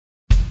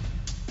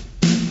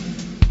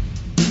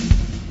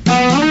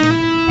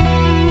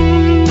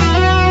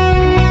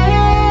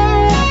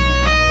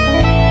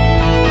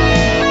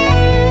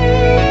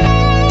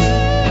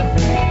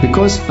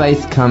Because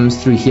faith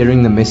comes through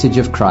hearing the message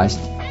of Christ,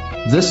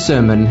 this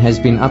sermon has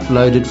been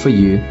uploaded for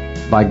you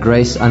by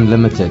Grace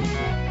Unlimited,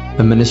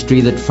 a ministry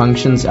that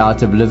functions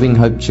out of Living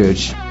Hope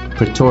Church,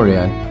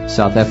 Pretoria,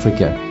 South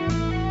Africa.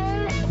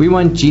 We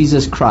want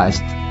Jesus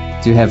Christ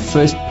to have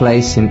first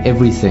place in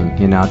everything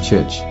in our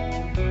church,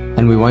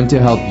 and we want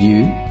to help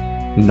you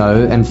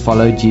know and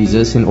follow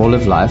Jesus in all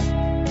of life,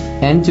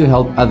 and to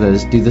help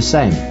others do the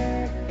same.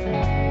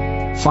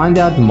 Find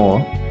out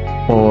more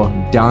or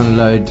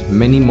download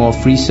many more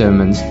free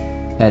sermons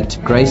at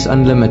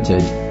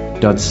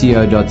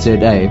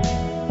graceunlimited.co.za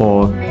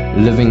or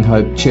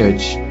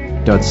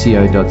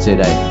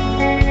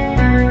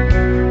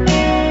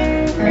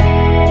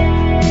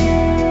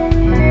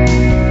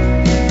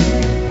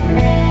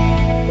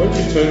Won't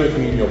you turn with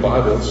me in your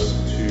Bibles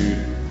to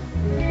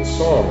the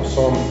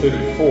Psalm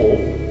 34.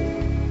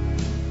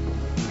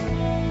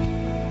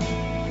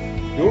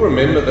 You'll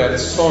remember that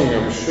song,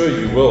 I'm sure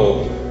you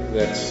will,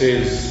 that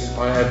says,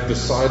 I have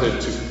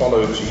decided to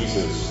follow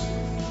Jesus.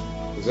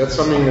 Is that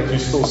something that you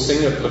still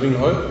sing at Living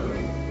Hope?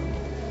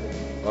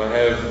 I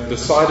have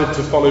decided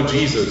to follow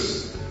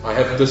Jesus. I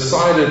have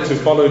decided to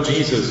follow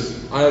Jesus.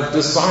 I have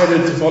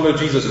decided to follow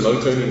Jesus. No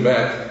turning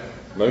back.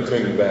 No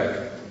turning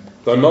back.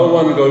 Though no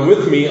one go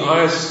with me,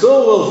 I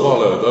still will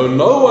follow. Though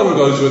no one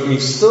goes with me,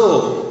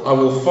 still I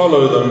will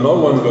follow. Though no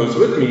one goes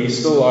with me,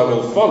 still I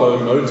will follow.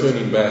 No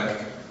turning back.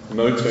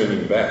 No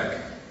turning back.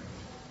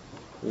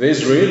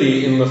 There's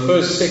really, in the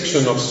first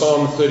section of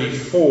Psalm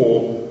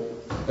 34,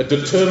 a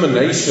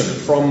determination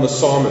from the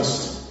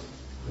psalmist.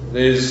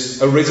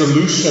 There's a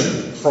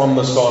resolution from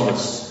the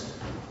psalmist.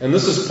 And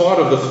this is part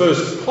of the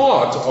first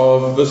part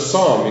of the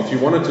psalm. If you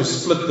wanted to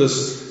split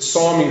this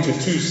psalm into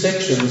two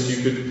sections,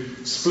 you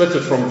could split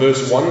it from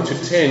verse 1 to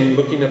 10,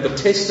 looking at the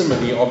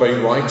testimony of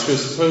a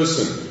righteous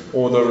person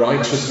or the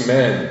righteous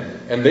man.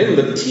 And then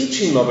the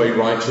teaching of a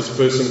righteous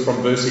person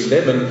from verse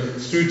 11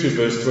 through to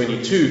verse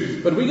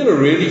 22. But we're going to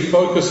really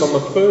focus on the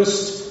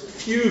first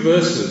few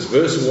verses,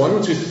 verse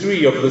 1 to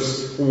 3 of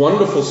this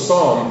wonderful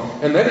psalm.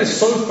 And that is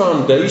so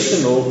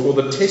foundational for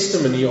the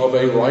testimony of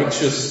a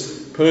righteous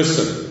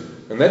person.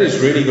 And that is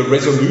really the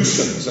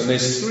resolutions. And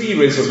there's 3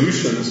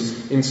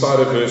 resolutions inside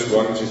of verse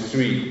 1 to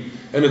 3.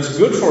 And it's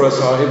good for us,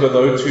 however,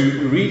 though,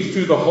 to read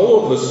through the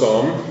whole of the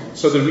psalm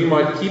so that we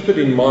might keep it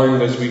in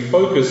mind as we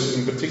focus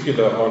in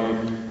particular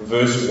on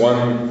verse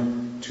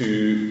 1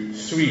 to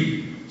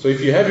 3. So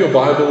if you have your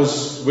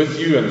Bibles with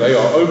you and they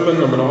are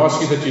open, I'm going to ask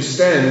you that you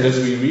stand as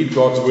we read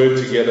God's Word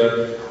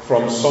together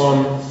from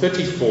Psalm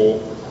 34,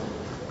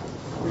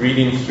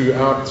 reading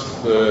throughout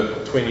the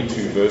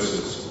 22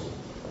 verses.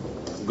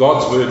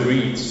 God's Word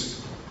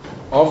reads,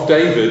 of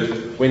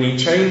David, when he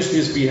changed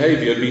his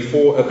behavior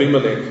before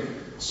Abimelech,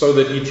 so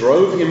that he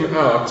drove him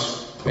out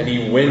and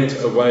he went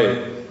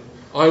away.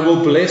 I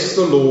will bless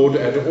the Lord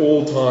at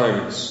all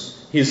times.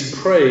 His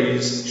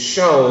praise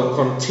shall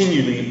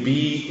continually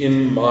be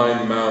in my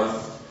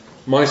mouth.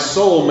 My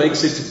soul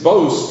makes its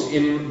boast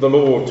in the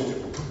Lord.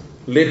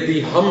 Let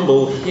the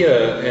humble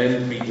hear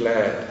and be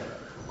glad.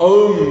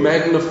 Oh,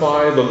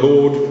 magnify the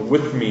Lord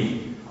with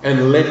me,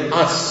 and let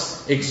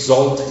us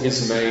exalt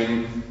his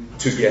name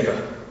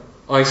together.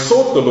 I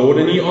sought the Lord,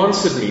 and he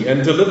answered me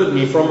and delivered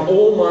me from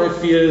all my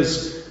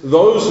fears.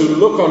 Those who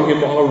look on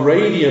him are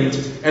radiant,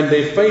 and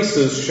their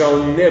faces shall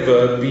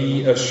never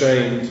be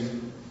ashamed.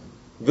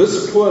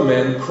 This poor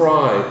man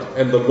cried,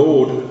 and the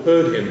Lord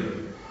heard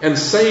him, and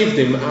saved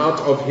him out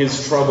of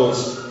his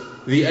troubles.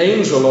 The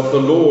angel of the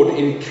Lord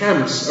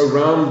encamps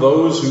around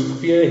those who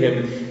fear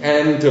him,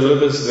 and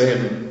delivers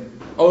them.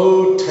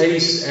 Oh,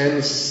 taste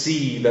and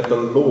see that the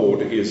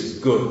Lord is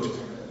good.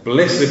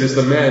 Blessed is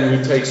the man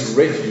who takes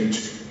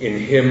refuge in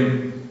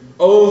him.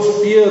 Oh,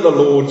 fear the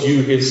Lord,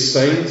 you his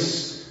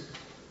saints,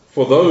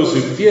 for those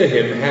who fear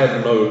him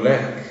have no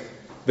lack.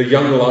 The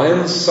young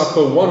lions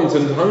suffer want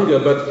and hunger,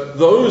 but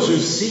those who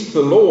seek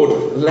the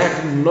Lord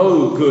lack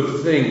no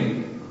good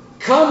thing.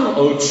 Come,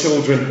 O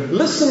children,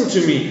 listen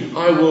to me.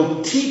 I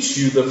will teach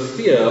you the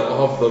fear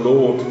of the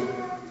Lord.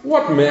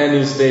 What man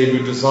is there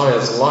who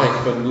desires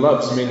life and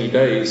loves many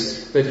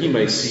days, that he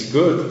may see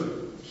good?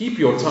 Keep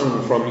your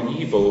tongue from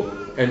evil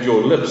and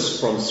your lips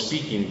from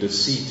speaking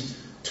deceit.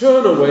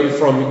 Turn away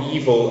from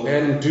evil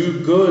and do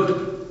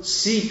good.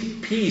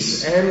 Seek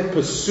peace and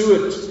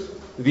pursue it.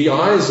 The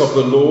eyes of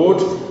the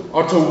Lord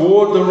are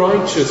toward the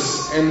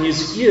righteous, and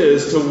his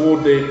ears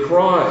toward their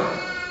cry.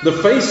 The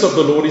face of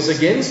the Lord is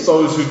against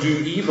those who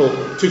do evil,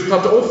 to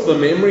cut off the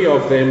memory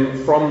of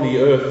them from the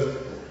earth.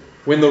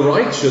 When the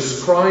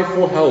righteous cry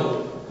for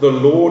help, the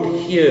Lord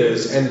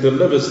hears and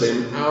delivers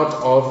them out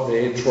of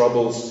their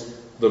troubles.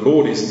 The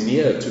Lord is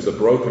near to the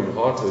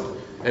brokenhearted,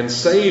 and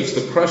saves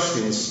the crushed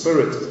in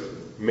spirit.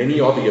 Many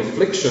are the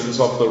afflictions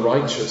of the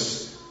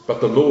righteous, but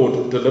the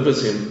Lord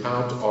delivers him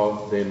out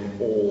of them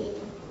all.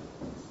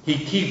 He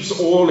keeps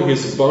all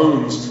his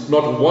bones,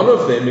 not one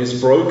of them is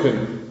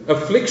broken.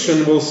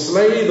 Affliction will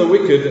slay the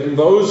wicked, and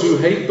those who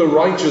hate the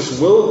righteous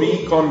will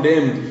be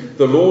condemned.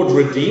 The Lord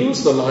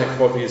redeems the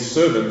life of his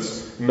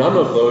servants. None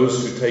of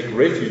those who take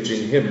refuge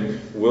in him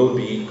will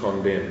be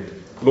condemned.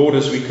 Lord,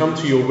 as we come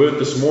to your word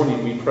this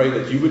morning, we pray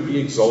that you would be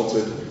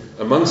exalted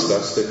amongst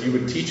us, that you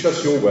would teach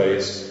us your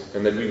ways,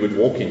 and that we would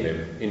walk in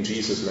them. In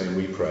Jesus' name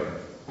we pray.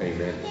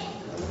 Amen.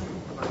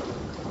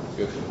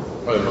 Good.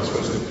 Oh, I'm not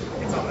supposed to.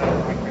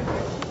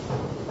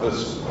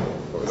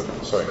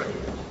 This. Sorry.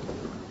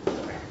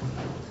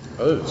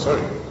 Oh,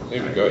 sorry.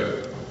 There we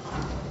go.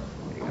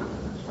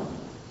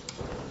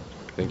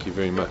 Thank you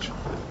very much.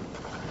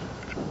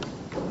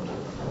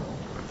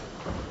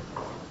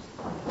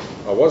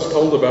 I was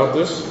told about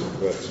this,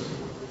 but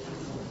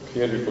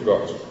clearly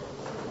forgot.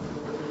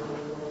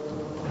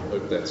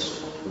 Hope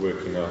that's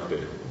working out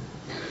there.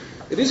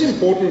 It is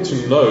important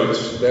to note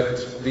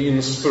that the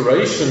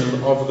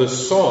inspiration of the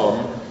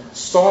psalm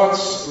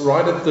starts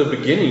right at the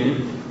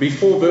beginning,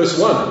 before verse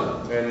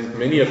 1. And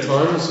many a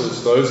times,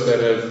 as those that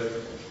have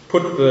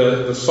put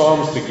the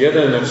psalms together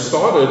and have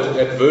started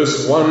at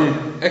verse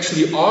 1,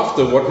 actually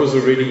after what was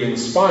already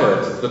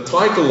inspired. The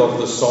title of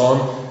the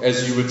psalm,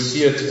 as you would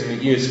see it in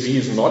the ESV,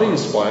 is not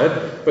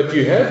inspired, but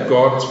you have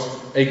got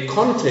a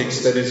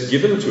context that is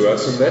given to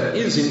us, and that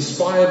is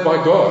inspired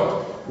by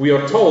God. We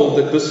are told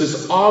that this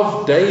is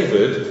of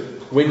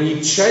David when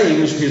he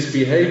changed his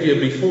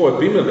behavior before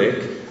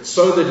Abimelech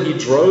so that he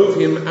drove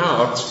him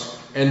out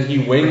and he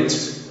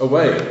went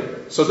away.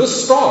 So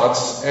this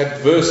starts at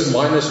verse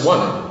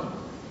 -1.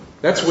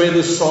 That's where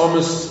the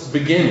psalmist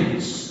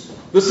begins.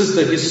 This is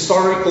the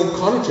historical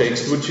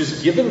context which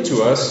is given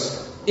to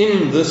us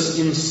in this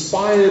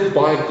inspired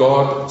by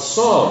God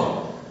psalm.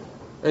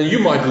 And you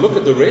might look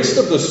at the rest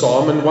of the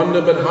psalm and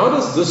wonder, but how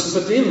does this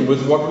fit in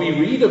with what we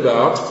read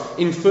about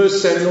in 1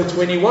 Samuel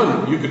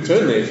 21? You could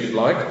turn there if you'd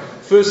like.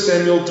 1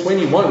 Samuel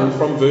 21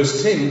 from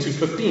verse 10 to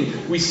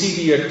 15. We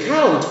see the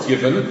account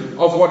given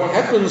of what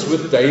happens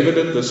with David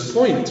at this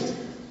point.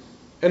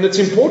 And it's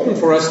important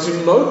for us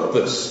to note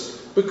this,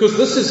 because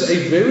this is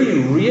a very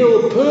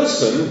real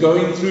person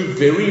going through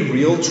very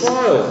real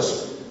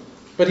trials.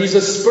 But he's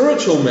a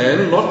spiritual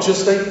man, not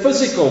just a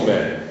physical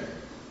man.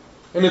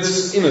 And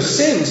it's, in a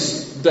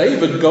sense,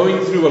 David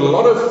going through a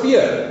lot of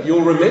fear.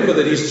 You'll remember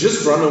that he's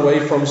just run away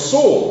from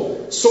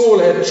Saul. Saul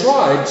had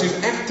tried to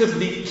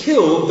actively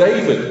kill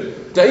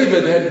David.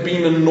 David had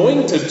been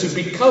anointed to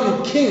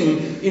become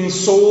king in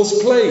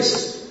Saul's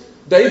place.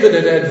 David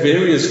had had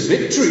various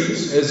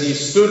victories as he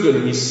stood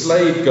and he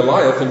slayed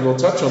Goliath, and we'll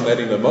touch on that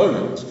in a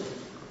moment.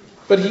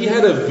 But he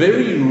had a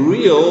very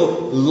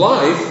real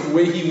life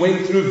where he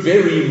went through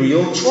very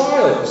real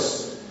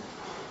trials.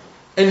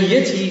 And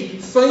yet he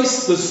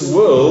faced this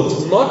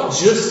world not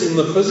just in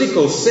the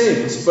physical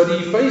sense, but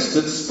he faced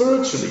it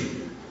spiritually.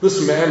 This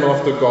man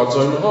after God's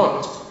own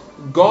heart.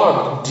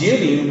 God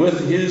dealing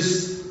with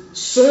his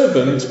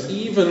servant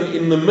even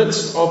in the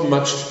midst of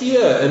much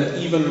fear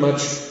and even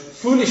much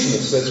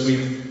foolishness, as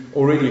we've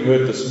already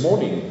heard this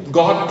morning.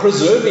 God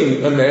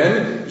preserving a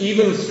man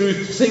even through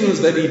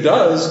things that he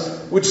does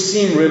which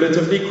seem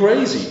relatively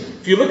crazy.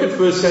 If you look at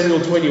 1 Samuel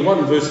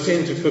 21, verse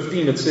 10 to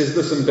 15, it says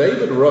this, "And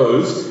David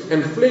rose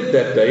and fled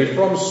that day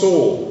from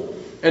Saul,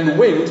 and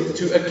went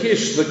to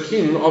Achish, the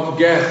king of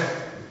Gath.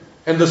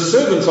 And the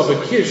servants of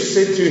Achish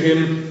said to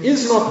him,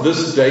 Is not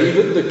this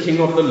David, the king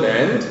of the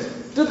land?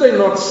 Did they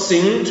not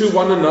sing to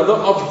one another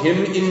of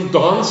him in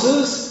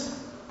dances?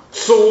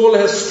 Saul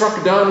has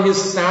struck down his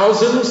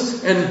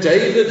thousands, and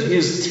David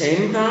his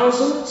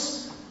 10,000s?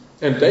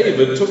 And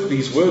David took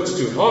these words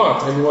to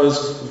heart, and was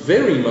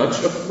very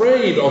much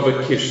afraid of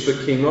Achish, the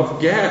king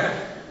of Gath.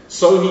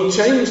 So he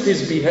changed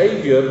his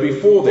behavior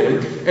before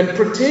them, and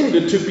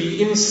pretended to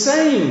be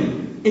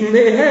insane in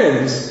their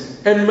hands,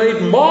 and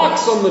made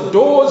marks on the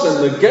doors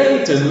and the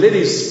gate, and let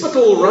his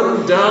spittle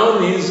run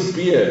down his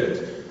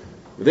beard.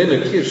 Then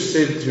Achish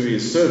said to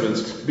his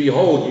servants,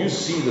 Behold, you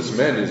see this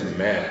man is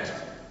mad.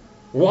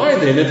 Why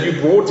then have you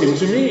brought him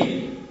to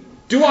me?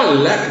 Do I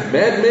lack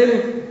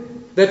madmen,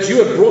 that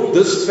you have brought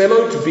this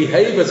fellow to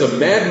behave as a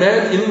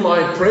madman in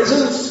my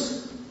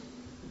presence?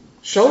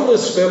 Shall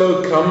this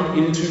fellow come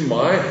into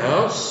my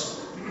house?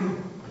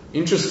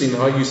 Interesting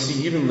how you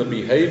see even the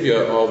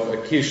behavior of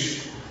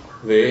Achish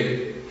there.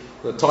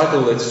 The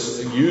title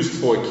that's used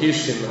for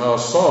Achish in our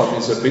psalm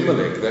is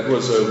Abimelech. That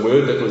was a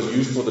word that was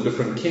used for the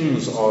different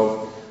kings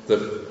of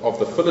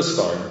the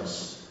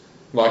Philistines.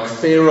 Like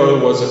Pharaoh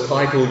was a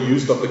title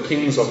used of the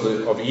kings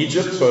of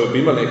Egypt, so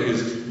Abimelech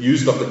is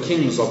used of the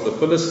kings of the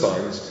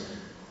Philistines.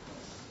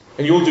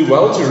 And you'll do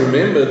well to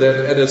remember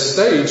that at a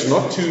stage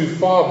not too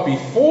far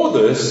before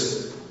this,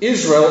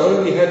 Israel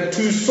only had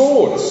 2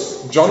 swords.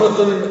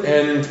 Jonathan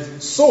and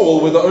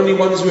Saul were the only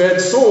ones who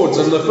had swords,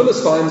 and the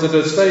Philistines at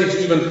a stage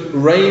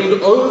even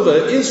reigned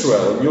over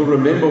Israel. And you'll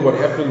remember what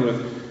happened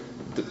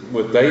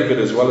with David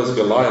as well as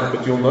Goliath.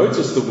 But you'll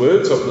notice the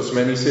words of this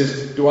man. He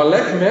says, Do I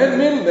lack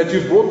madmen, that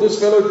you've brought this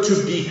fellow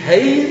to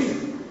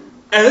behave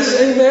as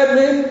a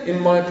madman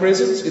in my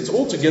presence? It's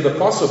altogether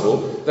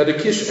possible that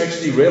Achish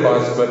actually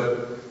realized,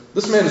 but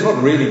this man is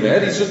not really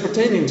mad, he's just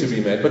pretending to be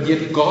mad. But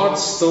yet God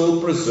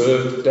still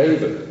preserved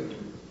David,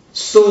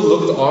 still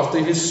looked after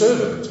his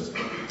servant.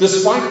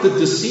 Despite the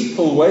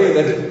deceitful way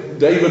that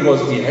David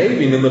was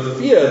behaving and the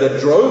fear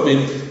that drove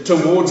him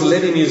towards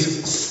letting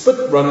his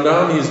spit run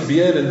down his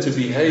beard and to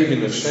behave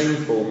in a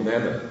shameful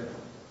manner.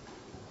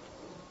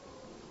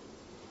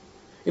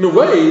 In a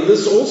way,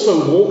 this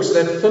also walks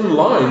that thin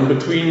line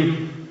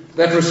between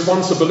that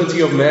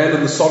responsibility of man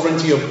and the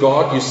sovereignty of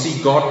God. You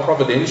see God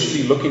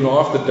providentially looking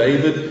after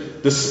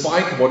David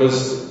despite what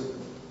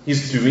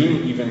he's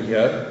doing even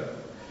here.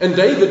 And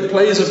David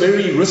plays a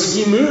very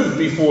risky move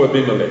before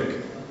Abimelech.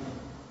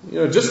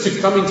 Just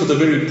to come into the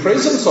very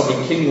presence of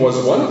a king was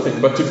one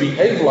thing, but to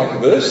behave like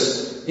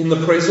this in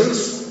the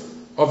presence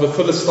of a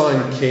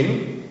Philistine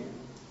king.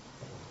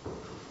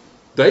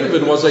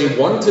 David was a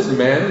wanted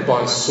man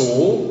by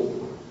Saul.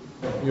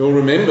 You'll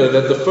remember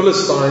that the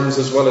Philistines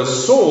as well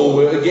as Saul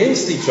were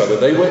against each other.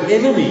 They were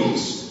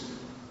enemies.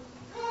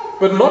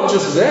 But not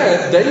just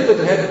that, David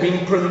had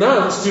been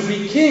pronounced to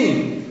be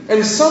king.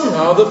 And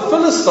somehow the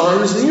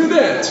Philistines knew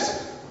that.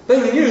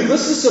 They knew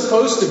this is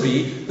supposed to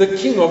be the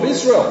king of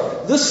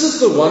Israel. This is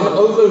the one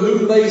over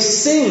whom they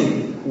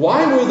sing.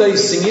 Why were they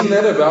singing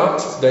that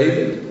about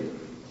David?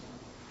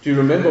 Do you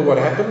remember what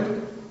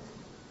happened?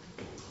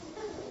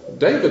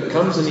 David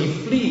comes and he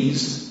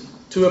flees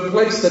to a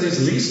place that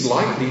is least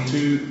likely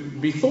to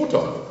be thought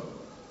of.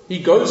 He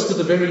goes to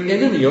the very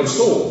enemy of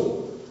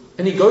Saul.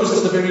 And he goes to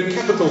the very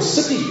capital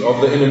city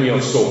of the enemy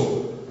of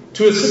Saul.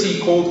 To a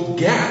city called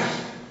Gath.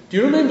 Do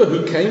you remember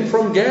who came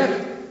from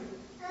Gath?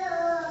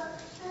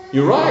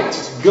 You're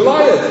right,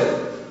 Goliath.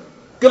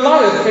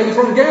 Goliath came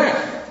from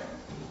Gath.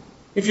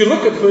 If you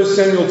look at 1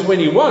 Samuel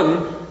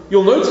 21,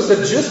 you'll notice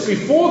that just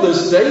before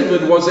this,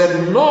 David was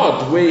at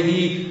Nod, where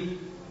he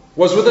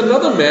was with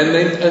another man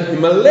named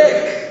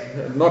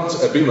Ahimelech,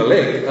 not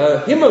Abimelech,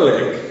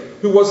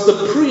 Ahimelech, who was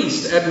the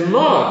priest at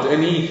Nod,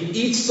 and he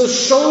eats the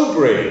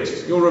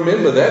showbread. You'll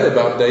remember that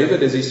about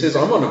David, as he says,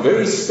 I'm on a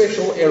very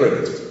special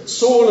errand.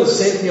 Saul has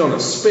sent me on a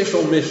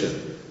special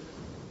mission.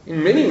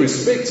 In many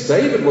respects,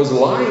 David was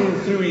lying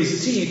through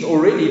his teeth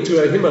already to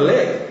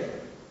Ahimelech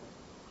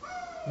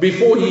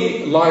before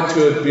he lied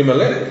to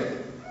Abimelech.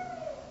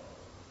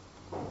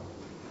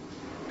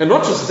 And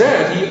not just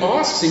that, he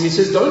asks him, he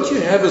says, don't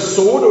you have a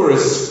sword or a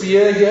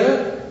spear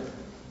here?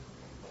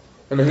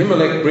 And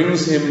Ahimelech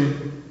brings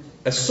him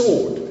a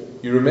sword.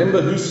 You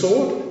remember whose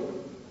sword?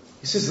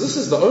 He says, this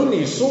is the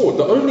only sword,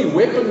 the only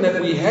weapon that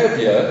we have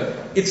here.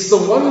 It's the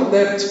one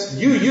that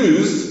you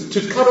used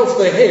to cut off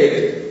the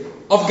head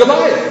of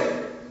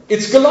Goliath.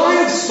 It's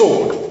Goliath's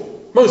sword.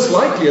 Most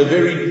likely a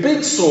very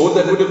big sword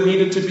that would have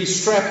needed to be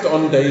strapped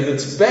on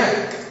David's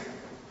back.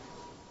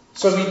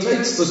 So he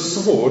takes the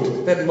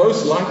sword that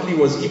most likely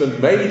was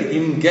even made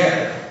in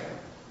Gath,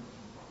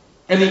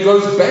 and he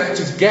goes back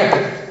to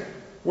Gath,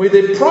 where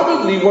there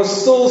probably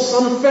was still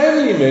some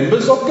family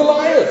members of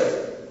Goliath.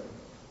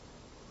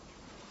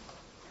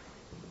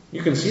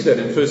 You can see that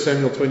in 1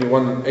 Samuel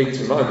 21,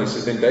 8-9. He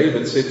says, then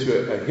David said to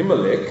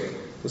Ahimelech,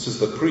 this is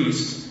the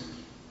priest,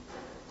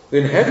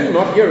 then have you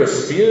not here a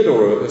spear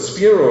or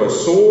a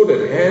sword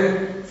at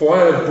hand? For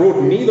I have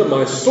brought neither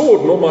my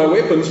sword nor my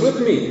weapons with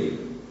me,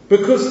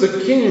 because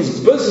the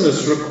king's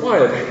business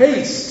required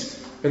haste.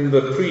 And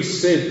the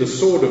priest said, the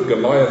sword of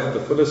Goliath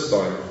the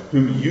Philistine,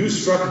 whom you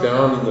struck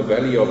down in the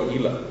valley of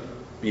Elah,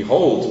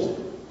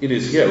 behold, it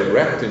is here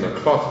wrapped in a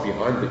cloth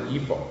behind the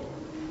ephod.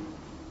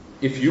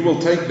 If you will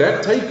take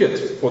that, take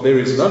it, for there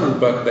is none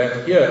but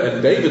that here.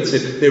 And David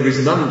said, there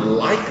is none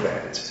like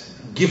that.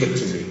 Give it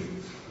to me.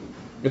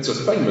 It's a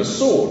famous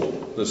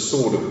sword, the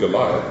sword of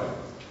Goliath.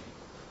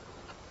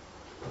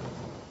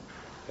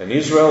 And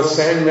Israel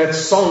sang that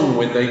song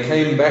when they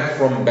came back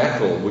from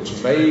battle,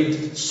 which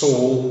made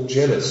Saul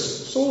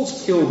jealous.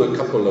 Saul's killed a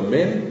couple of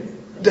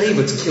men.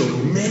 David's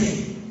killed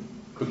many,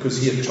 because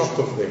he had chopped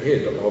off the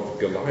head of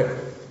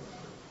Goliath.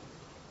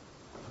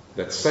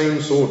 That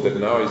same sword that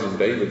now is in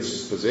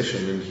David's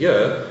possession. And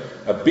here,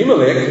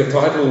 Abimelech, a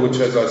title which,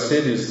 as I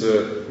said, is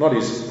not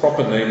his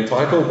proper name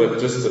title, but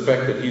just the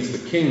fact that he's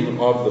the king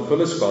of the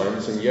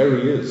Philistines. And here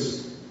he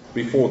is,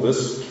 before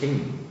this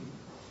king.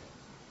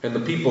 And the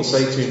people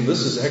say to him, this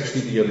is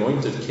actually the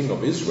anointed king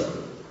of Israel.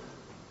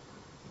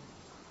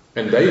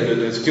 And David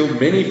has killed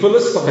many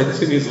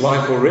Philistines in his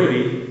life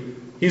already.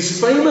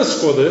 He's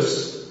famous for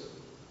this.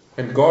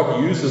 And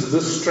God uses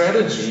this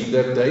strategy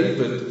that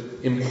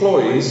David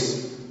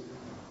employs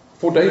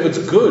for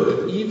David's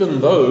good, even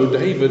though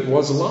David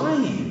was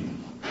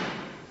lying.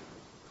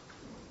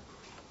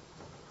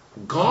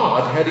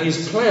 God had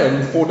his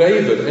plan for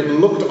David and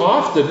looked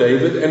after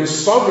David and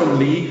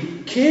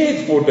sovereignly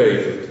cared for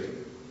David.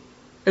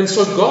 And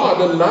so God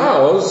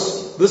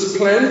allows this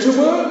plan to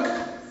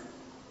work.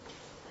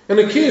 And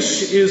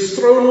Achish is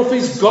thrown off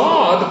his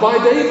guard by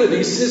David.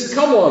 He says,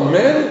 come on,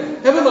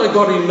 man, haven't I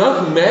got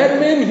enough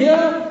madmen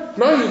here?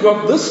 Now you've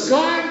got this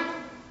guy?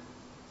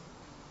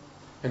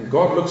 And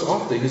God looks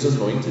after his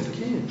anointed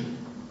king.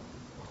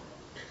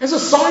 As a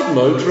side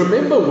note,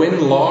 remember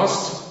when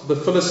last the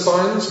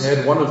Philistines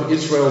had one of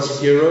Israel's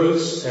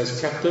heroes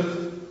as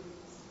captive?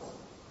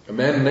 A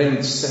man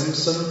named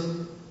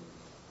Samson.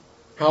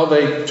 How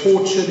they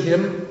tortured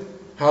him.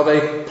 How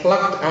they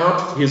plucked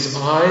out his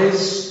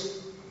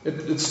eyes.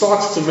 It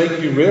starts to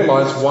make you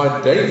realize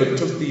why David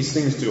took these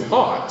things to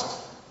heart.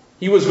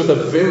 He was with a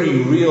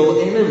very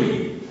real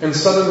enemy, and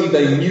suddenly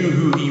they knew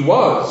who he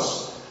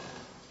was.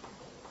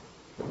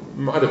 It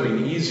might have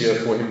been easier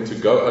for him to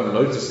go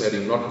unnoticed had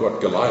he not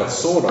got Goliath's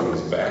sword on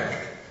his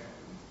back.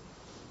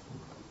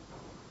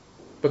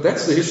 But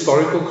that's the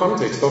historical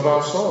context of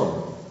our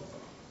psalm.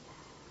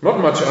 Not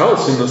much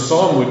else in the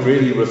psalm would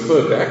really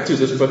refer back to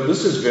this, but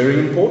this is very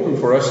important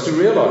for us to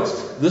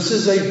realize. This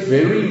is a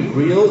very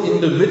real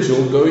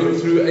individual going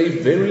through a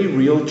very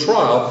real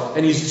trial,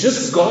 and he's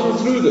just gone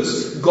through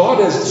this. God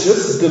has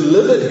just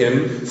delivered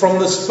him from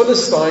this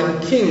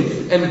Philistine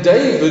king, and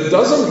David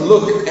doesn't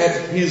look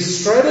at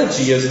his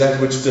strategy as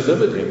that which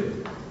delivered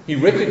him. He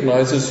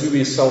recognizes who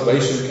his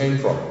salvation came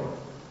from.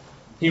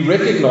 He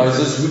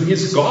recognizes who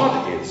his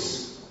God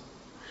is.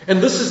 And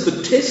this is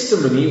the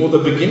testimony, or the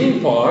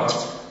beginning part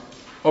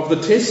of the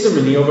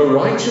testimony of a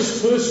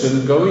righteous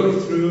person going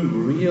through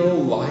real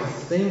life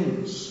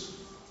things.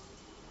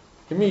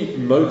 Let me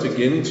note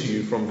again to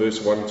you from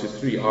verse 1 to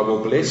 3. I will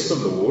bless the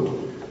Lord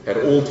at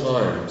all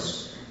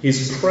times.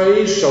 His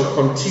praise shall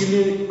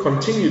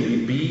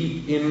continually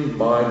be in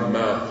my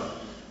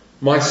mouth.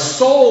 My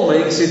soul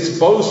makes its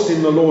boast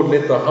in the Lord.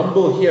 Let the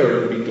humble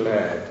hear and be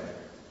glad.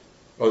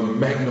 Oh,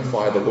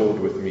 magnify the Lord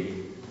with me,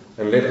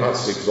 and let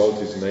us exalt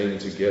his name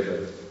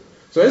together.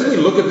 So as we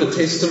look at the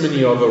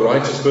testimony of a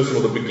righteous person, or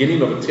the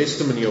beginning of a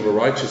testimony of a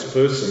righteous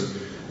person,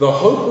 the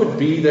hope would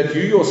be that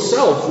you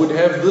yourself would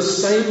have the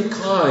same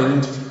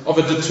kind of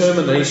a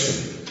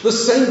determination, the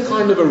same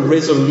kind of a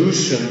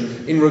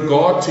resolution in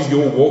regard to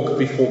your walk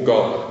before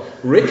God,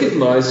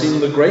 recognizing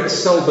the great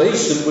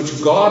salvation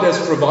which God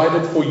has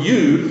provided for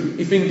you,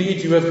 if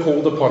indeed you have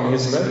called upon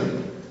his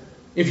name.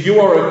 If you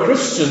are a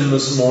Christian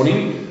this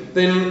morning,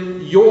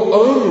 then your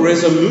own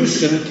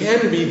resolution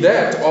can be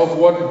that of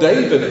what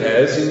David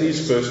has in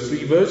these first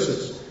 3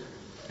 verses.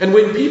 And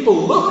when people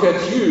look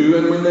at you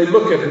and when they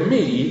look at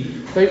me,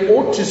 they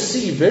ought to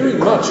see very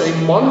much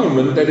a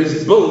monument that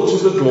is built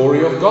to the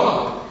glory of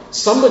God.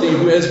 Somebody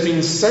who has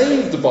been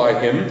saved by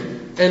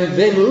him and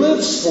then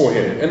lives for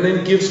him and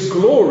then gives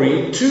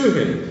glory to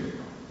him.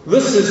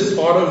 This is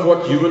part of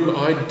what you and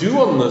I do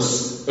on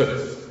this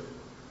earth.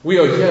 We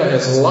are here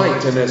as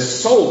light and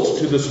as salt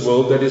to this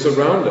world that is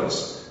around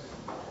us.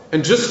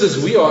 And just as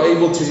we are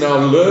able to now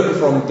learn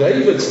from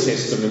David's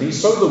testimony,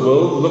 so the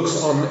world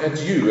looks on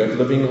at you, at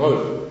Living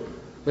Hope.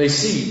 They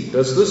see,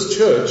 does this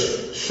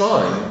church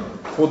shine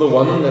for the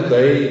one that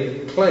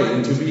they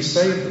claim to be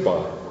saved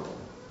by?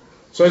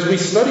 So as we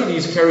study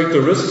these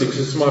characteristics,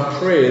 it's my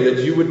prayer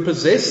that you would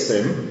possess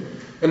them,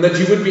 and that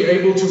you would be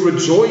able to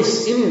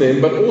rejoice in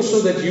them, but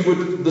also that you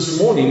would this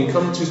morning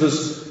come to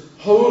this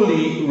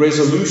holy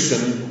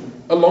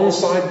resolution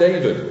alongside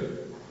David.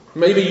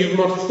 Maybe you've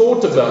not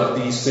thought about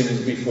these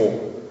things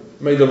before.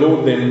 May the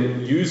Lord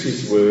then use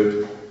his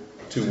word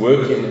to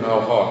work in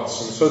our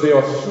hearts. And so there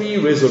are 3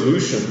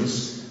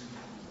 resolutions,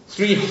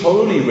 3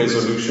 holy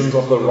resolutions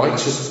of the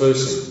righteous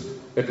person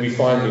that we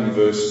find in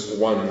verse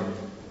 1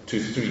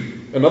 to 3.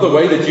 Another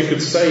way that you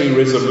could say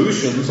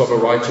resolutions of a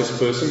righteous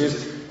person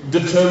is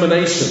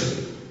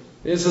determination.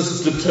 There's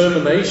this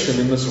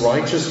determination in this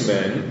righteous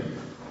man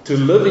to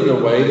live in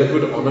a way that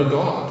would honor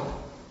God.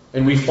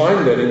 And we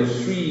find that in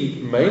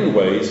 3 main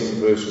ways in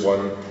verse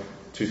 1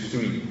 to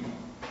 3.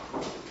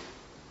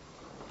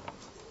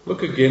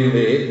 Look again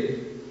there.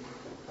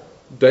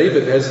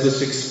 David has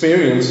this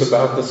experience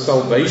about the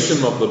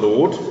salvation of the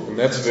Lord, and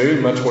that's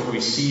very much what we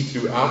see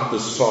throughout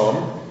this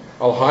psalm.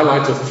 I'll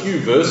highlight a few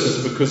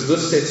verses because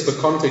this sets the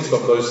context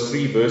of those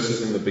 3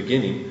 verses in the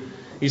beginning.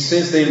 He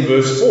says there in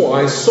verse 4,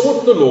 I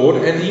sought the Lord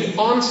and he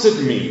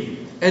answered me,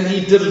 and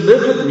he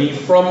delivered me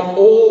from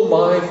all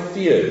my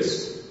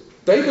fears.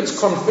 David's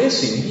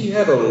confessing he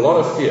had a lot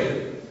of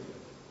fear.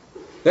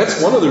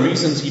 That's one of the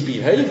reasons he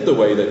behaved the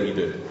way that he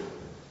did.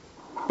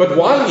 But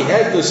while he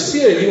had this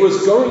fear, he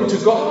was going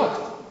to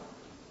God.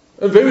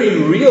 A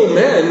very real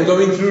man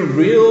going through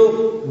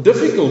real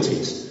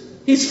difficulties.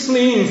 He's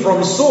fleeing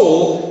from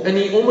Saul, and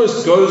he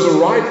almost goes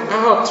right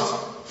out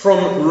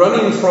from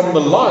running from the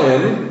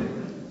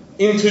lion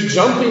into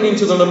jumping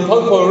into the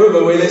Limpopo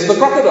River where there's the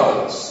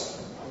crocodiles.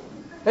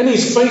 And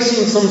he's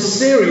facing some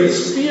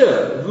serious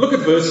fear. Look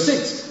at verse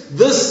 6.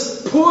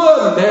 This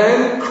poor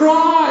man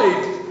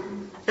cried,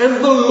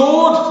 and the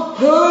Lord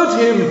heard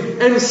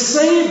him and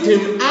saved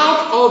him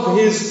out of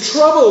his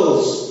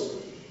troubles.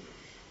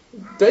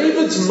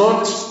 David's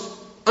not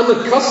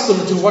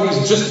unaccustomed to what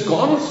he's just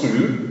gone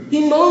through.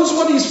 He knows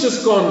what he's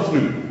just gone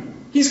through.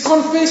 He's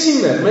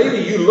confessing that.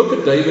 Maybe you look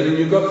at David and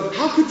you go,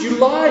 how could you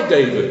lie,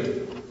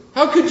 David?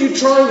 How could you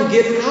try and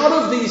get out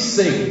of these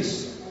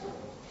things?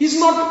 He's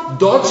not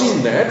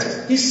dodging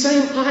that. He's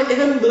saying, I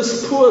am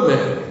this poor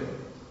man.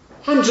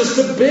 I'm just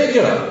a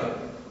beggar.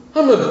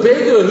 I'm a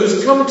beggar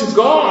who's come to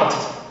God,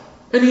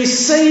 and he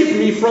saved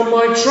me from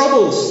my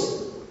troubles.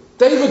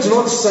 David's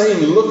not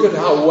saying, look at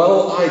how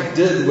well I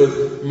did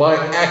with my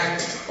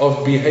act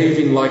of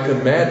behaving like a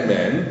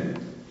madman.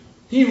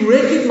 He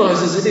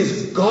recognizes it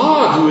is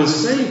God who has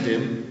saved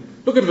him,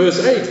 Look at verse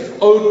 8.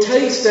 Oh,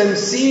 taste and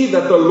see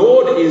that the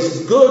Lord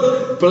is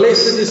good.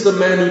 Blessed is the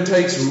man who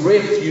takes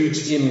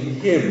refuge in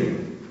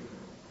him.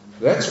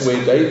 That's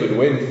where David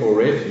went for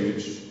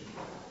refuge.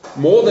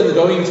 More than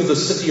going to the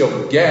city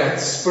of Gath,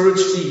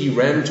 spiritually he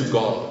ran to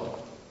God.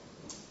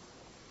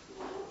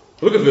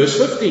 Look at verse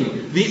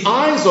 15. The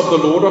eyes of the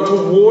Lord are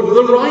toward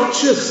the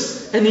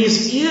righteous, and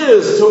his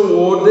ears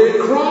toward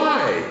their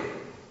cry.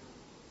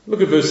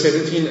 Look at verse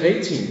 17,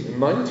 18, and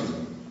 19.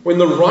 When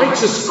the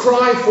righteous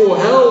cry for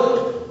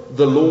help,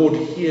 the Lord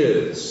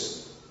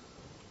hears.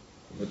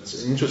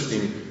 It's an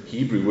interesting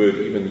Hebrew word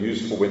even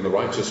used for when the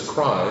righteous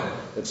cry.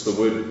 It's the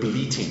word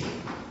bleating.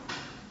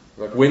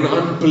 Like when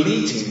I'm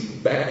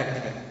bleating,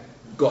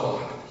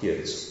 God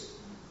hears.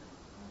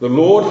 The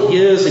Lord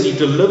hears and he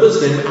delivers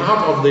them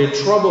out of their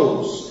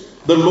troubles.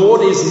 The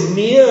Lord is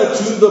near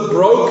to the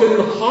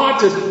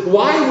broken-hearted.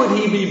 Why would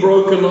he be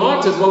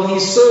broken-hearted? Well, he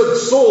served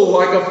Saul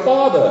like a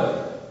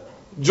father.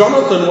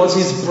 Jonathan was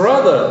his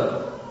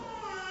brother.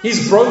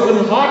 He's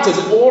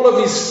broken-hearted. All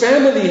of his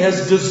family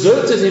has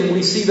deserted him.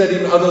 We see that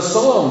in other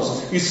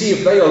Psalms. You see,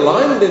 if they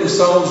aligned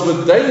themselves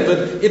with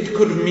David, it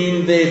could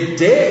mean their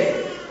death.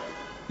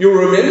 You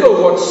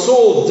remember what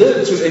Saul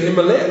did to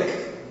Ahimelech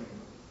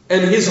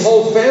and his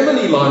whole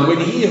family line. When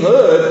he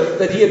heard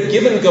that he had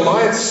given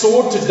Goliath's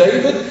sword to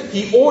David,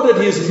 he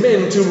ordered his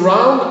men to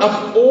round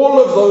up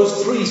all of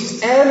those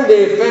priests and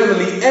their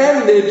family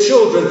and their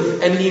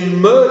children, and he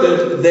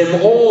murdered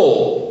them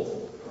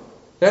all.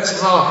 That's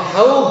how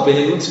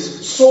hell-bent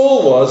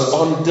Saul was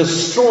on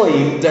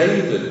destroying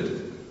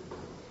David.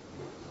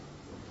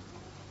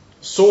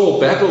 Saul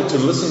battled to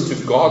listen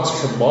to God's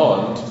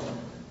command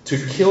to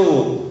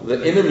kill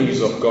the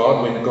enemies of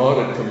God when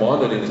God had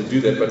commanded him to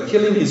do that. But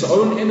killing his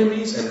own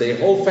enemies and their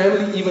whole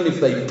family, even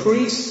if they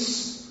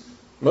priests,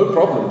 no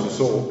problem to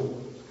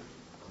Saul.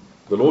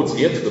 The Lord's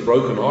near to the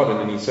brokenhearted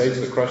and he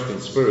saves the crushed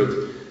in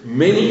spirit.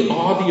 Many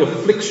are the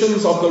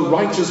afflictions of the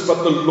righteous,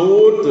 but the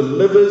Lord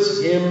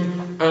delivers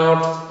him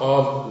out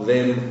of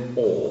them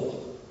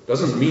all.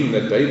 Doesn't mean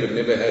that David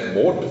never had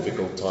more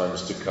difficult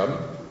times to come.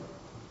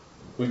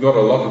 We've got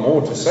a lot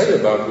more to say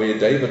about where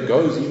David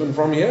goes even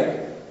from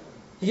here.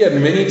 He had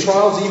many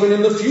trials even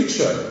in the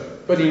future,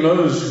 but he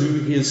knows who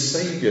his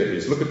Savior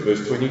is. Look at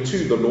verse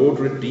 22. The Lord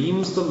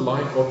redeems the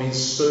life of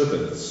his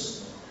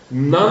servants.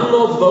 None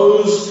of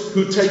those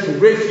who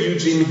take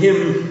refuge in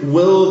him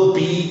will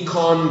be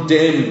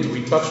condemned.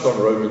 We touched on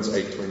Romans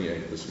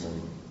 8:28 this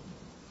morning.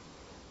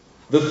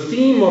 The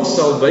theme of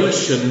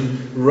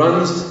salvation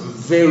runs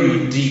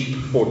very deep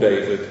for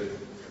David.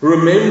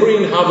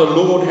 Remembering how the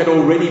Lord had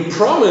already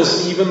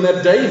promised even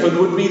that David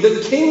would be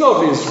the king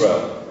of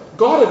Israel.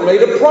 God had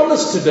made a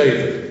promise to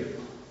David.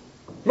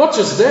 Not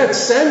just that,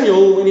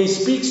 Samuel, when he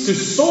speaks to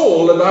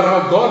Saul about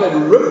how God had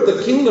ripped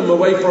the kingdom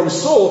away from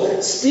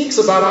Saul, speaks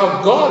about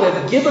how God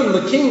had given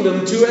the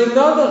kingdom to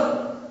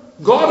another.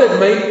 God had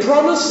made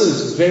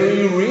promises,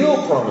 very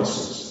real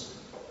promises.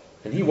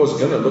 And he was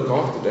going to look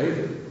after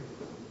David.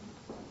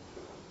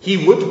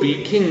 He would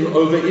be king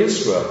over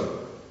Israel.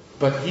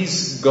 But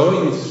he's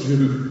going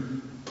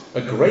through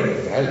a great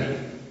valley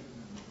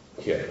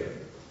here.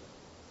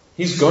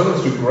 He's gone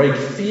through great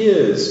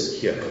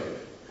fears here.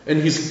 And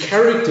his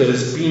character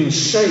is being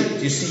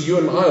shaped. You see, you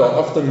and I are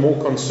often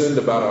more concerned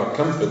about our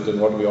comfort than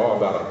what we are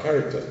about our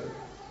character.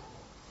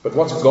 But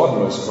what's God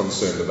most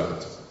concerned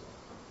about?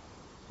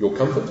 Your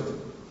comfort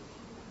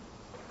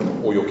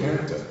or your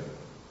character?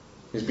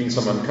 There's been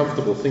some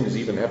uncomfortable things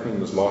even happening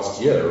this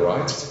last year,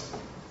 right?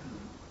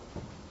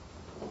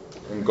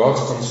 And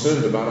God's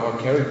concerned about our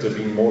character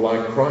being more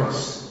like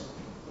Christ.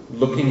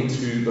 Looking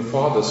to the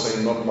Father,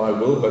 saying, not my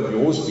will, but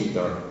yours be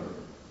done.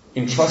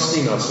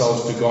 Entrusting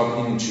ourselves to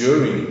God,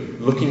 enduring,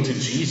 looking to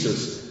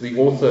Jesus, the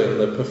author and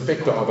the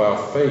perfecter of our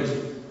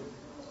faith.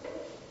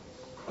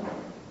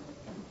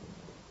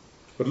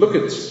 But look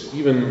at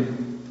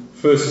even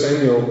 1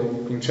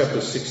 Samuel in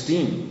chapter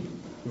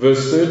 16,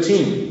 verse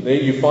 13. There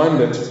you find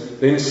that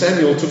then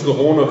Samuel took the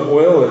horn of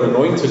oil and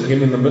anointed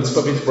him in the midst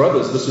of his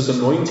brothers. This is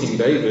anointing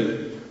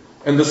David.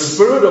 And the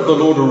Spirit of the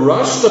Lord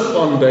rushed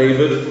upon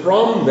David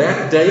from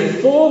that day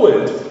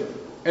forward.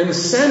 And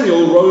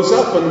Samuel rose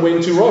up and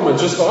went to Ramah.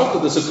 Just after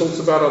this, it talks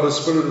about how the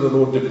Spirit of the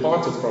Lord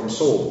departed from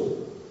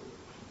Saul.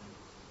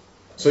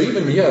 So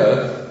even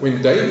here,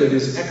 when David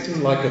is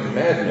acting like a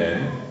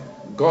madman,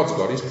 God's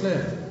got his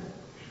plan.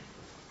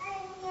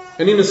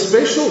 And in a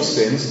special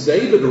sense,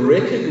 David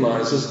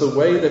recognizes the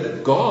way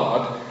that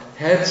God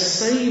had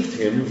saved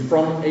him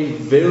from a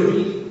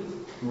very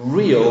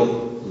real,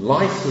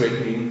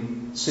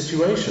 life-threatening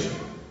situation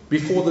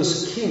before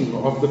this king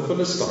of the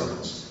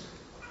Philistines.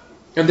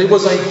 And there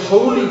was a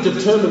holy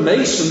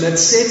determination that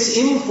sets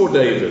in for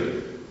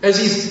David as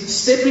he's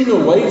stepping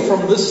away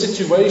from this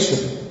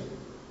situation,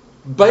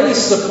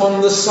 based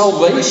upon the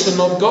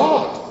salvation of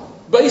God,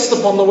 based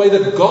upon the way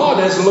that God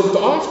has looked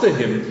after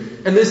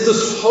him. And there's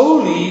this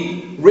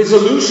holy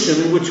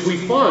resolution which we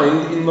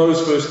find in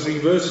those first 3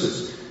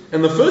 verses.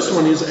 And the first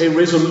one is a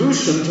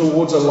resolution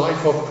towards a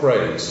life of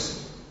praise.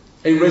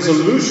 A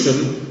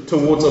resolution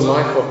towards a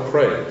life of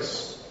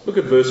praise. Look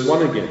at verse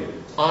 1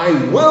 again. I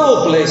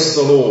will bless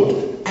the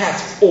Lord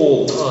at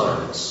all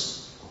times.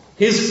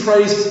 His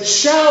praise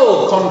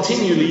shall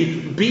continually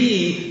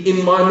be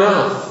in my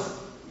mouth.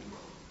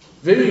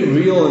 Very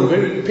real and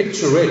very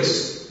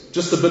picturesque.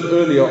 Just a bit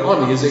earlier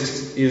on, his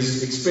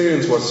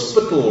experience was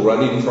spittle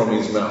running from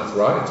his mouth,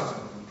 right?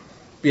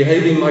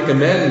 Behaving like a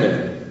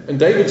madman. And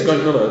David's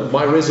going, no,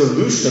 my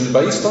resolution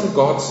based on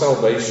God's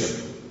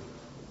salvation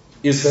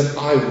is that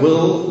I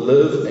will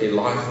live a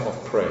life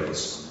of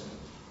praise.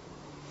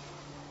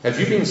 Have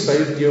you been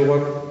saved, dear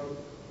one?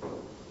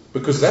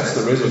 Because that's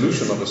the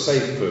resolution of a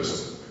saved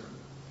person.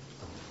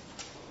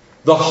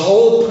 The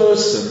whole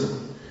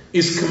person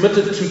is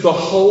committed to the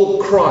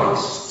whole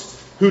Christ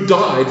who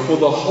died for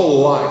the whole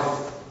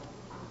life.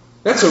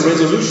 That's a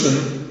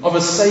resolution of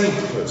a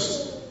saved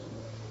person.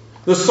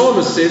 The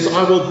psalmist says,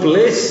 I will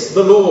bless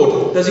the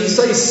Lord. Does he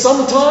say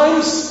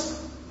sometimes?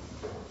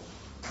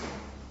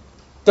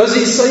 Does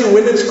he say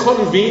when it's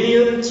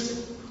convenient?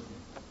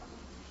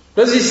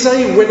 Does he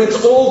say when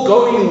it's all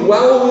going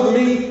well with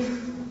me?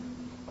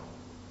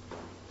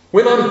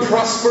 When I'm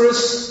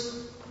prosperous?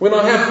 When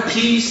I have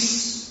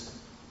peace?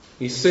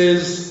 He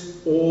says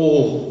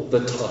all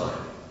the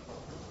time.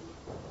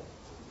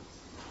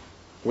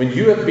 When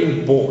you have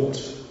been bought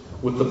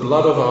with the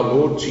blood of our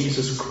Lord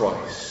Jesus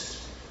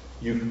Christ,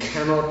 you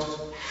cannot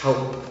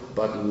help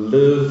but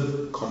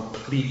live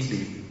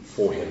completely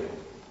for Him.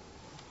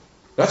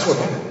 That's what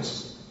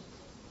happens.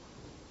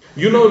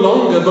 You no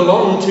longer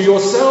belong to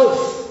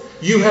yourself.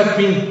 You have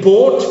been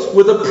bought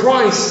with a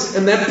price,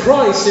 and that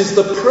price is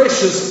the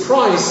precious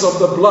price of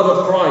the blood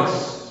of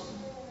Christ.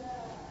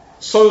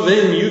 So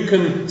then you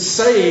can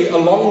say,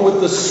 along with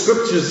the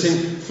scriptures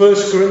in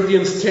 1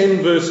 Corinthians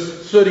 10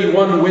 verse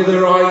 31,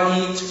 whether I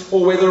eat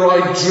or whether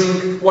I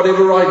drink,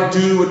 whatever I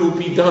do, it will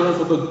be done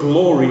for the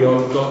glory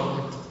of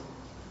God.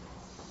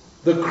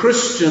 The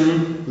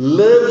Christian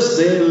lives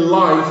their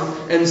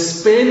life and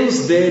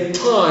spends their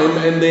time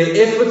and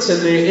their efforts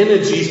and their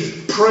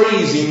energies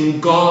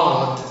praising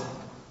God.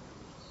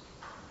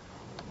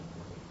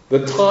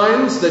 The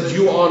times that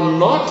you are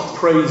not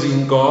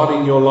praising God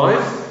in your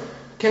life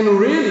can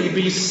really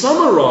be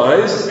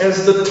summarized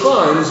as the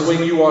times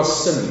when you are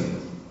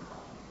sinning.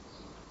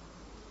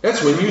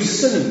 That's when you're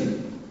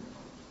sinning.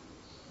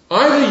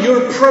 Either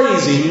you're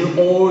praising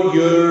or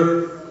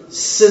you're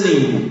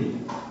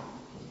sinning.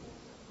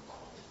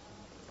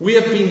 We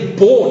have been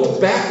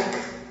bought back.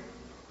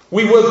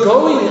 We were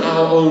going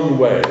our own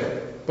way,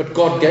 but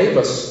God gave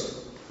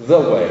us the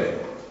way.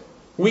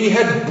 We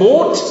had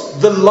bought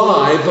the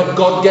lie, but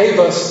God gave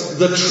us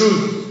the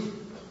truth.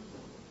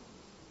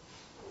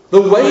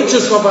 The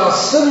wages of our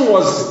sin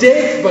was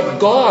death, but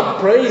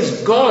God,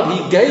 praise God,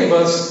 He gave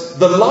us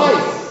the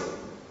life.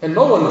 And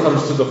no one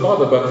comes to the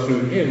Father but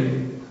through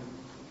Him.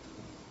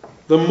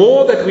 The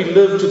more that we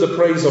live to the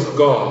praise of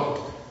God,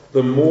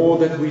 the more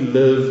that we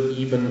live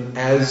even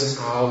as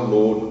our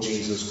Lord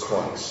Jesus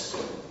Christ.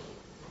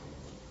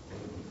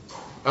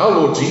 Our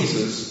Lord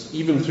Jesus,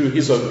 even through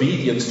His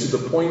obedience to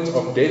the point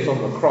of death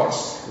on the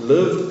cross,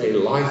 lived a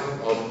life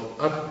of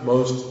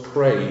utmost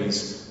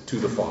praise to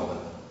the Father.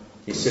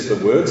 He said,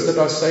 the words that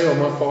I say are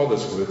my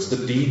Father's words.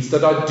 The deeds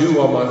that I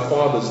do are my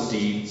Father's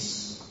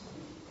deeds.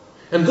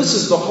 And this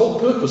is the whole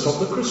purpose of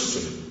the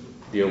Christian,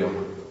 dear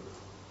one.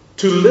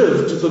 To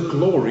live to the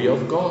glory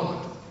of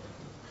God.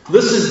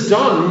 This is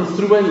done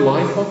through a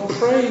life of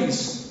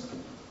praise.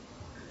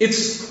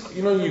 It's,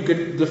 you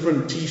get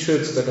different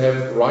t-shirts that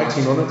have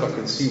writing on it. I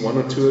can see one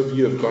or two of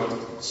you have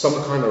got some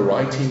kind of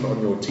writing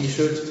on your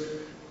t-shirt.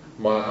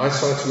 My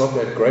eyesight's not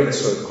that great,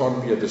 so it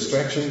can't be a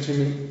distraction to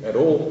me at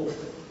all.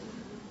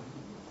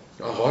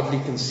 I hardly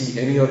can see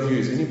any of you.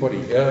 Is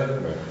anybody here?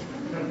 No.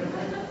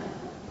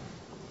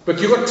 But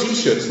you've got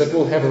t-shirts that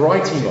will have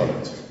writing on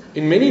it.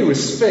 In many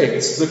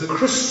respects, the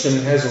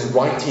Christian has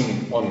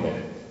writing on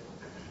them.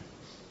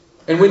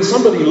 And when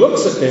somebody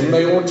looks at them,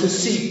 they ought to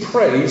see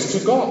praise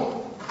to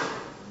God.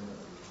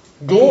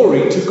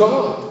 Glory to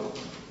God.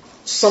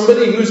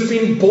 Somebody who's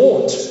been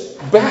bought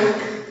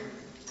back.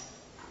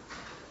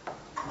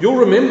 You'll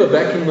remember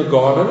back in the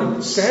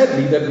garden,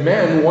 sadly, that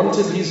man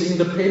wanted his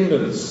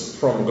independence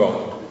from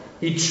God.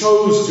 He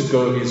chose to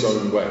go his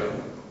own way.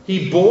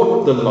 He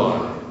bought the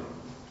lie.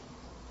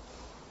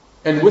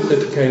 And with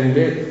it came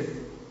death.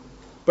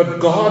 But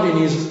God, in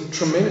His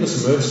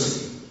tremendous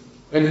mercy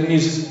and in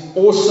His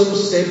awesome,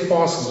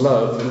 steadfast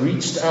love,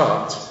 reached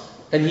out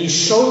and He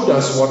showed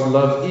us what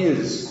love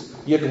is.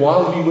 Yet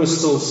while we were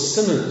still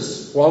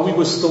sinners, while we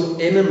were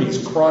still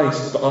enemies,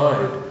 Christ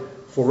died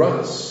for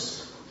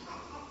us.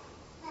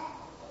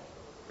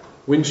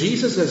 When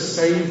Jesus has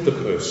saved the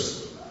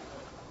person,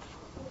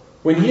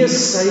 when He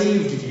has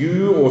saved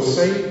you or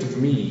saved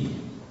me,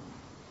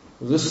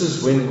 this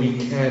is when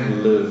we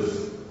can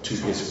live to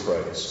His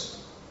praise.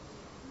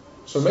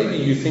 So maybe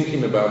you're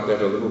thinking about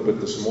that a little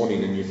bit this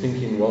morning and you're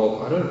thinking, well,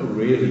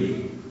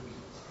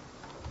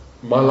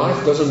 my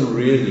life doesn't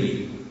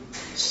really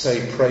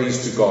say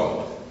praise to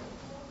God.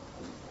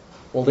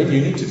 Well, then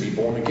you need to be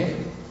born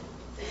again.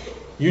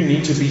 You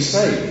need to be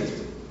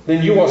saved.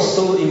 Then you are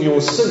still in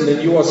your sin,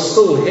 then you are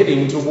still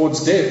heading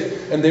towards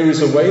death. and there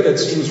is a way that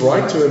seems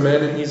right to a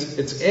man, and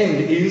its end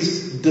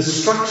is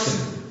destruction,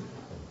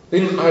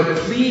 then I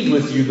plead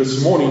with you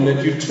this morning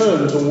that you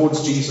turn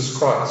towards Jesus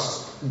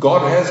Christ.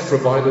 God has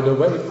provided a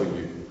way for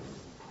you,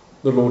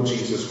 the Lord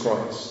Jesus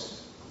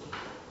Christ.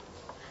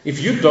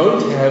 If you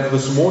don't have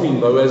this morning,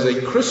 though, as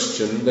a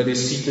Christian that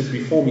is seated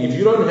before me, if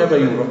you don't have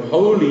a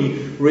holy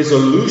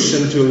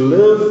resolution to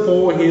live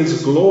for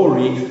His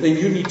glory, then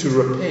you need to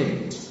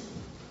repent.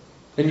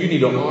 And you need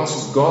to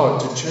ask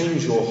God to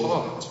change your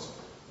heart,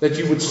 that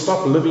you would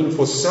stop living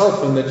for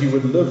self and that you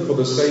would live for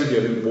the Savior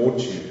who bought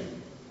you.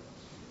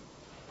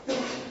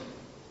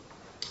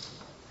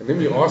 And let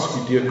me ask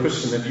you, dear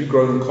Christian, have you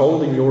grown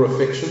cold in your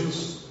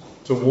affections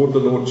toward the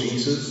Lord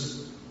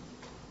Jesus?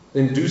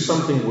 Then do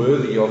something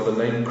worthy of the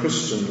name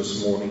Christian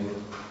this morning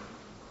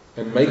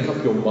and make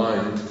up your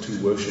mind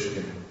to worship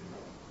Him.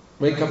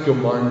 Make up your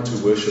mind to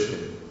worship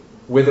Him,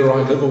 whether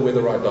I live or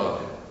whether I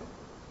die.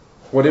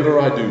 Whatever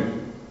I do.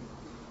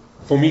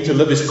 For me to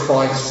live is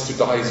Christ, to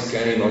die is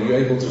gain. Are you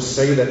able to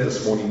say that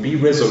this morning? Be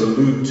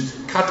resolute.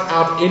 Cut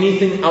out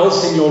anything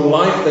else in your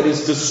life that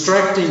is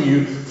distracting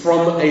you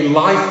from a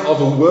life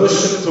of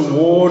worship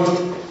toward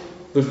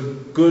the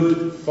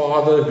good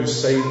Father who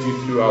saved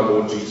you through our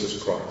Lord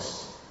Jesus Christ.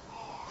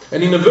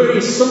 And in a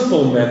very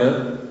simple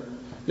manner,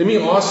 let me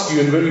ask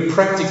you, and very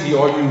practically,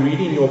 are you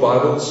reading your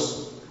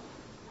Bibles?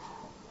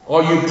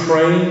 Are you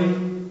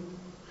praying?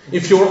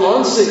 If your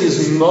answer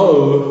is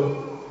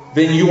no,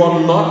 then you are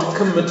not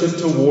committed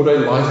toward a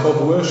life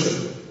of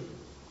worship.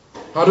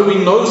 How do we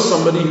know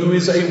somebody who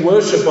is a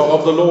worshipper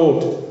of the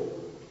Lord?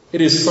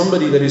 It is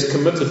somebody that is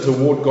committed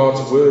toward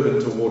God's Word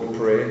and toward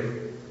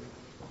prayer.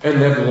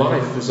 And that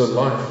life is a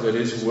life that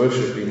is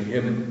worshiping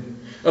Him.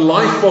 A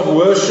life of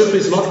worship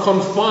is not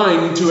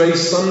confined to a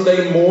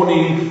Sunday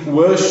morning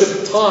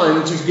worship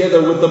time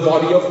together with the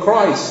body of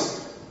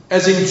Christ.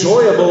 As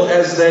enjoyable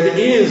as that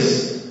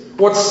is,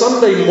 what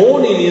Sunday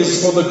morning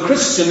is for the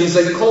Christian is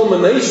a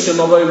culmination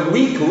of a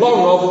week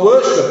long of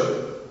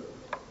worship.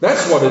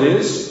 That's what it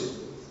is.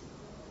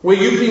 Where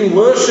you've been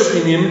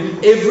worshipping Him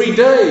every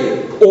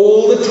day,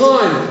 all the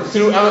time,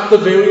 throughout the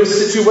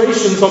various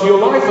situations of your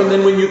life. And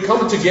then when you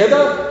come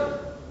together,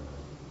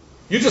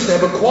 you just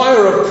have a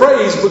choir of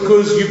praise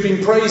because you've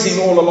been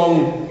praising all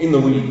along in the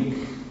week.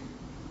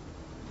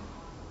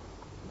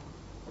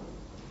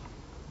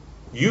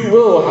 You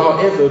will,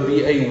 however,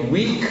 be a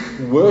weak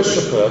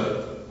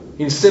worshipper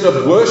instead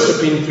of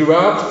worshipping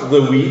throughout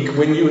the week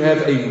when you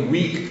have a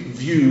weak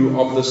view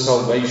of the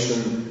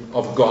salvation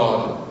of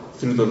God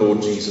through the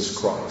Lord Jesus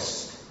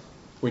Christ.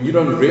 When you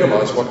don't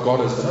realize what God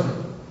has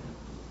done.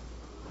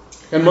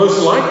 And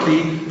most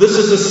likely, this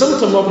is a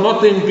symptom of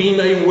not then being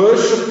a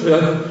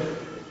worshipper.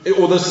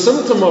 Or the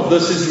symptom of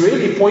this is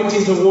really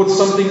pointing towards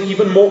something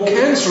even more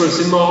cancerous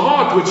in the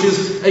heart, which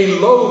is a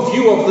low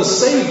view of the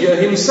Savior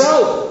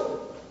Himself.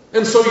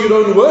 And so you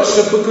don't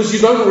worship because you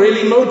don't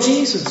really know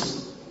Jesus.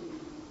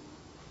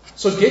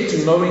 So get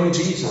to knowing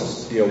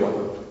Jesus, dear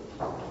one.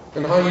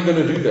 And how are you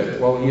going to do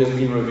that? Well, He has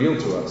been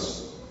revealed to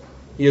us.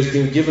 He has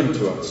been given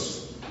to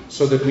us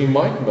so that we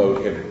might know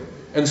Him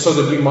and so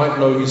that we might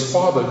know His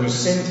Father who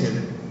sent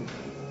Him.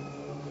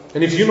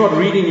 And if you're not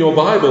reading your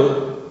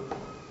Bible,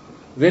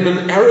 then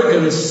an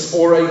arrogance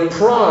or a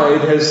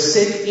pride has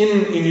set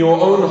in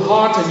your own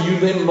heart, and you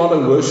then not a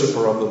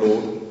worshipper of the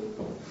Lord.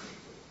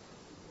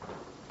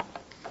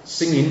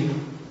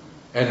 Singing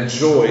and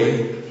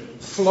joy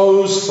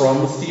flows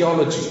from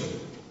theology,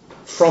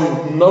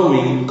 from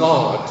knowing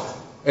God.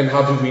 And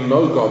how do we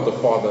know God the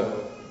Father?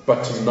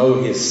 But to know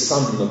His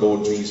Son, the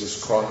Lord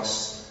Jesus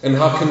Christ. And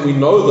how can we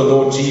know the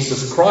Lord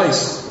Jesus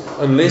Christ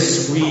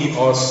unless we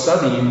are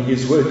studying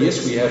His Word?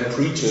 Yes, we have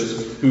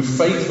preachers who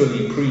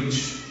faithfully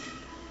preach.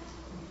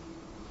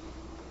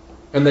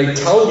 And they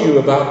tell you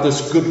about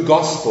this good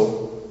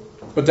gospel.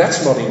 But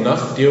that's not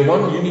enough, dear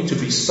one. You need to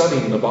be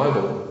studying the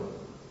Bible.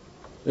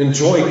 And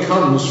joy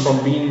comes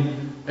from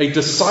being a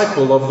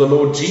disciple of the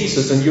Lord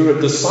Jesus. And you're a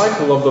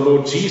disciple of the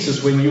Lord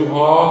Jesus when you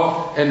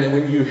are and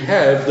when you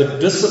have the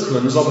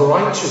disciplines of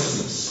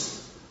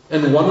righteousness.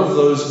 And one of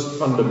those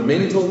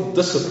fundamental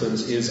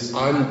disciplines is,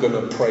 I'm going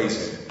to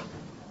praise Him.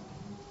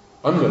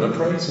 I'm going to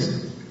praise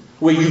Him.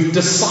 Where you've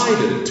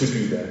decided to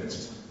do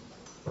that.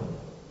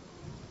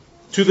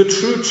 To the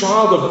true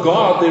child of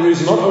God, there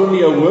is not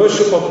only a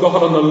worship of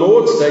God on the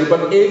Lord's Day,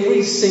 but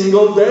every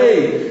single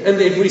day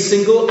and every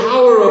single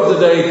hour of the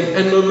day.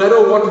 And no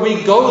matter what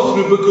we go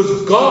through,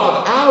 because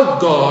God, our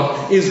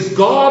God, is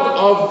God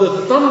of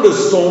the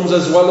thunderstorms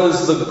as well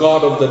as the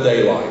God of the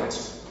daylight.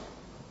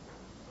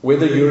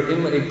 Whether you're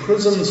in a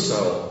prison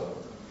cell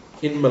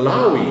in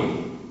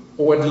Malawi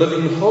or at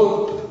Living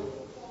Hope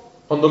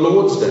on the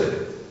Lord's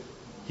Day,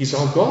 He's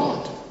our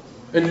God.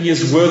 And He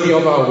is worthy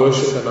of our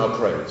worship and our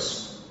praise.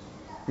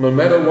 No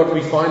matter what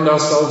we find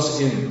ourselves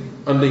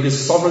in, under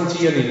His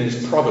sovereignty and in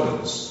His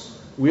providence,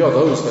 we are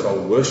those that are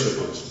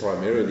worshippers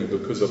primarily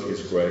because of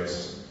His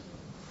grace.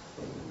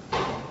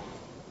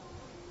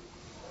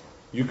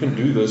 You can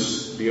do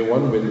this, dear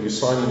one, whether you're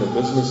signing a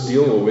business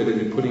deal or whether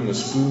you're putting a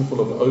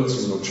spoonful of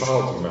oats in your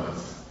child's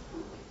mouth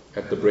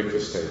at the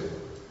breakfast table.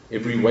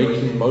 Every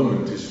waking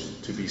moment is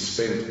to be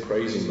spent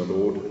praising the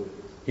Lord.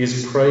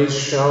 His praise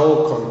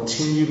shall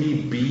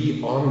continually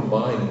be on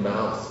my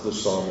mouth, the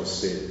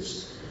psalmist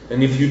says.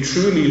 And if you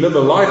truly live a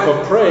life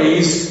of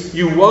praise,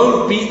 you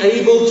won't be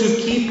able to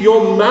keep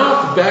your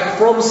mouth back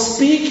from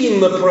speaking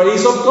the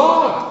praise of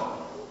God.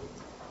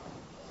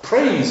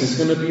 Praise is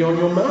going to be on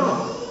your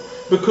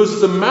mouth, because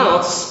the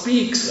mouth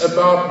speaks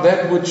about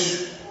that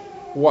which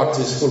what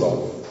is full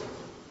of?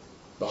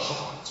 The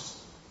heart.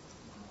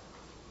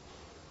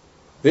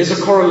 There's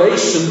a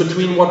correlation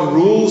between what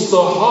rules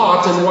the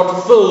heart and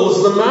what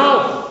fills the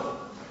mouth,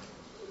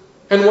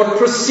 and what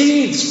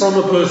proceeds from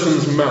a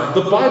person's mouth.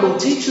 The Bible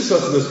teaches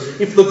us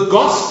this. If the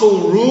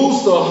gospel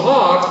rules the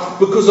heart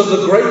because of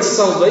the great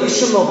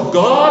salvation of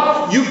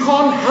God, you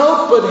can't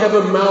help but have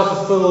a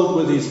mouth filled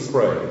with His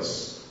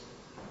praise.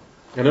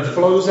 And it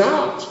flows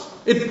out.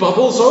 It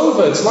bubbles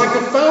over. It's like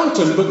a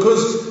fountain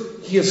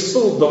because He has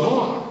filled the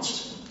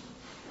heart.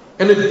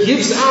 And it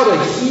gives out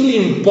a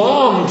healing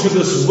balm to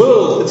this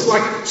world. It's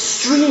like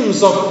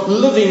streams of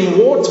living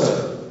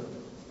water.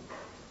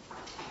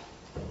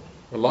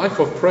 A life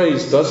of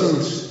praise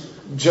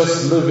doesn't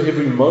just live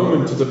every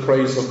moment to the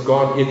praise of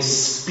God. It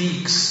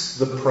speaks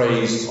the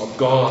praise of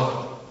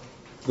God.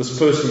 This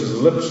person's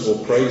lips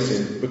will praise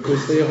Him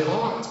because their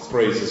heart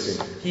praises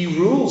Him. He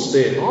rules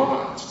their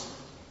heart.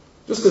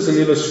 Just as an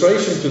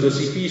illustration to this,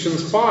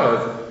 Ephesians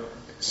 5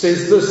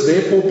 says this: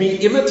 therefore be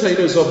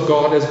imitators of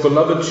God as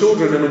beloved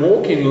children, and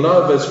walk in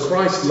love as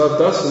Christ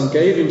loved us and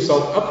gave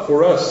Himself up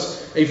for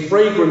us, a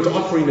fragrant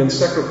offering and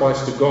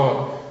sacrifice to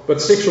God. But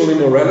sexual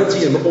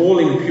immorality and all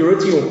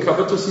impurity or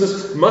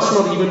covetousness must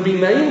not even be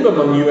named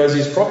among you, as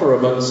is proper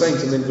among the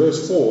saints. And then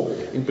verse 4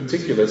 in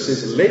particular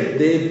says, let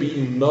there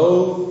be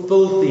no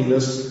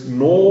filthiness,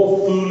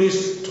 nor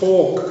foolish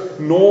talk,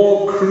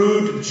 nor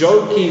crude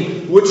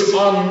joking, which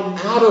are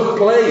out of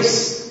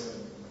place.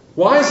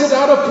 Why is it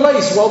out of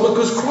place? Well,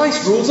 because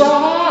Christ rules our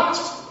heart.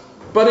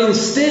 But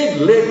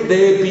instead, let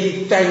there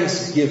be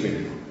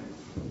thanksgiving.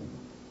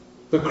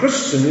 The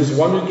Christian is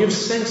one who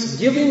gives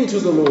thanksgiving to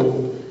the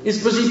Lord,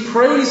 is busy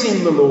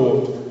praising the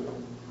Lord.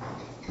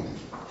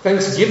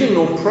 Thanksgiving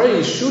or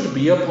praise should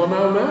be upon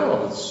our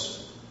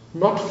mouths,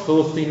 not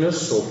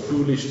filthiness or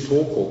foolish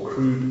talk or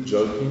crude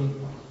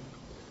joking.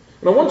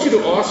 And I want you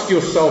to ask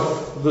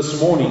yourself this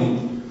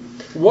morning,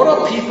 what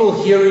are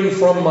people hearing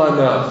from my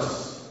mouth?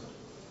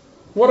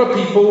 What are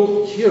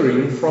people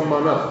hearing from my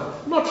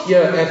mouth? Not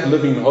here at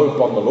Living Hope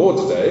on the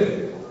Lord's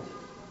Day.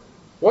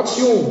 What's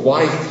your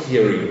wife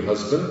hearing,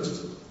 husband,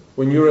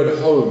 when you're at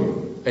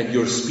home and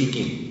you're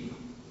speaking?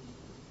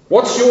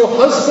 What's your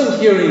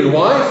husband hearing,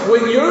 wife,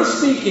 when you're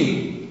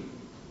speaking?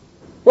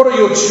 What are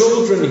your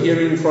children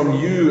hearing from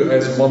you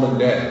as mom and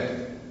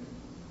dad?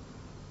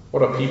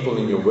 What are people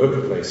in your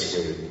workplace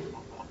hearing?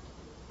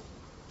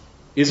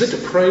 Is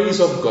it praise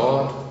of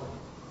God,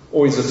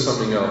 or is it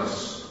something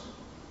else?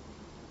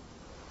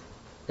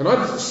 And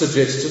I'd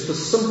suggest just a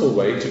simple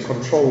way to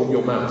control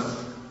your mouth.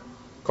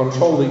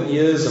 Control the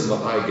ears and the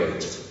eye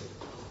gate.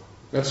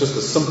 That's just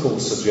a simple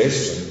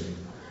suggestion.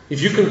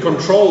 If you can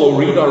control or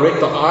redirect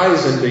the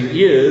eyes and the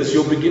ears,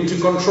 you'll begin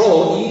to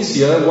control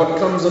easier what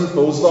comes and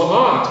fills the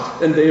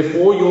heart. And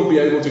therefore, you'll be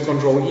able to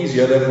control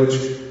easier that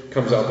which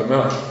comes out the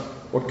mouth.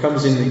 What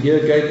comes in the ear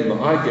gate and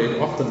the eye gate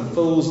often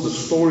fills the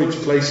storage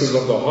places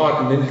of the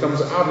heart and then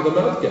comes out of the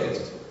mouth gate.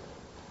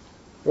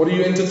 What are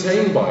you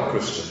entertained by,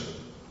 Christian?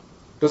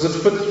 Does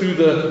it fit through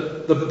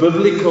the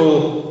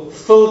biblical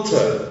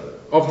filter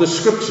of the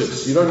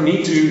Scriptures? You don't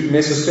need to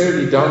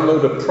necessarily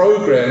download a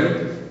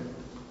program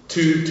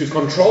to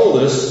control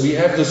this. We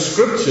have the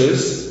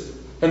Scriptures,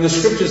 and the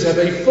Scriptures have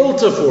a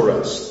filter for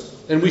us.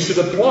 And we should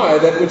apply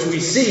that which we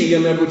see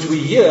and that which we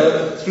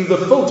hear through the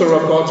filter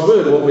of God's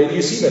Word. Well, where do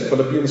you see that?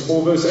 Philippians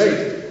 4 verse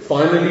 8.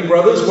 Finally,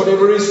 brothers,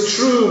 whatever is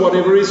true,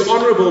 whatever is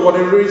honorable,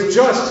 whatever is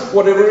just,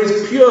 whatever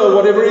is pure,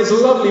 whatever is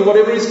lovely,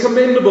 whatever is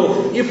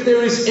commendable, if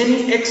there is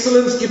any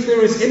excellence, if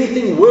there is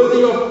anything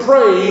worthy of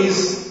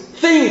praise,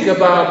 think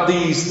about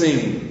these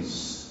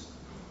things.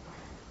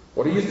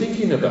 What are you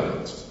thinking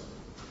about?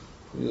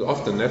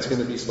 Often that's going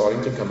to be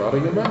starting to come out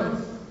of your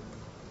mouth.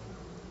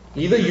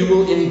 Either you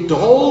will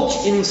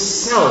indulge in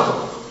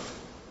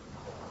self,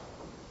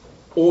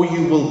 or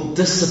you will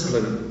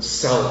discipline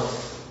self.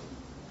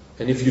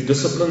 And if you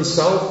discipline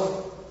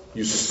self,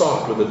 you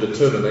start with a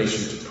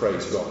determination to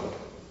praise God.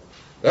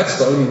 That's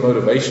the only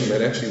motivation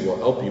that actually will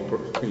help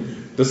you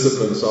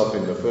discipline self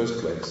in the first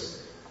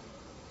place.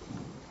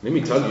 Let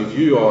me tell you, if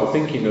you are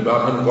thinking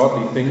about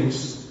ungodly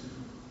things,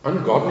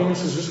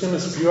 ungodliness is just going to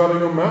spew out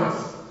of your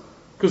mouth,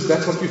 because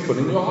that's what you're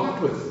filling your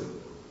heart with.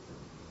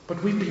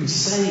 But we've been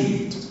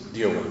saved,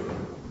 dear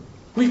one.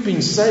 We've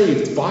been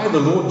saved by the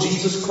Lord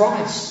Jesus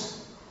Christ.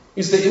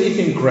 Is there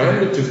anything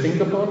grander to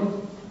think upon?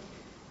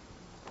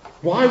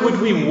 Why would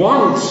we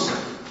want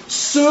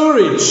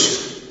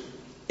sewerage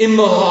in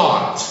the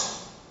heart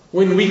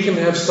when we can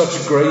have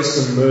such grace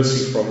and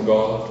mercy from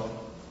God?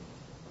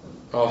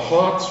 Our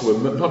hearts were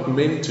not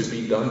meant to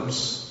be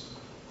dumps.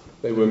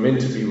 They were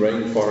meant to be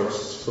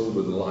rainforests filled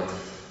with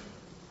life.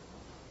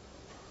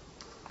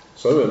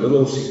 So a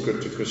little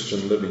secret to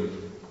Christian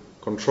living.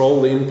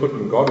 Control the input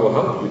and God will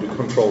help you to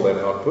control that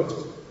output.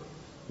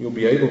 You'll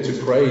be able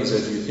to praise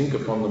as you think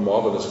upon the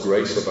marvelous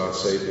grace of our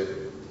Savior.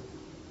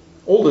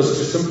 All this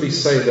to simply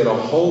say that our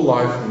whole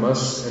life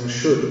must and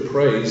should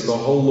praise the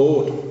whole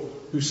Lord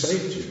who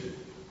saved you.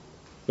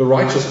 The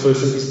righteous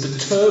person is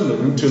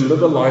determined to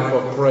live a life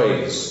of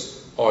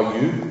praise. Are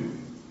you?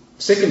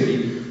 Secondly,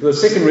 the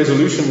second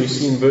resolution we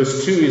see in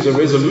verse 2 is a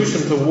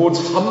resolution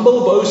towards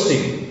humble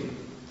boasting.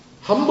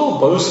 Humble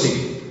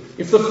boasting.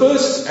 If the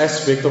first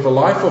aspect of a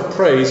life of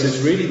praise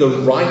is really the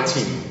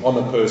writing on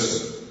a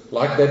person,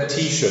 like that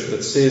t-shirt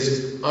that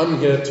says, I'm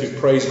here to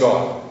praise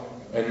God,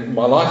 and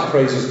my life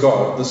praises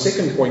God, the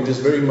second point is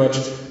very much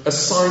a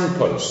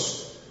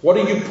signpost. What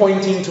are you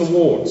pointing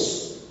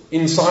towards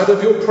inside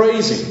of your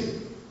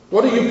praising?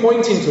 What are you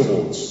pointing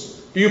towards?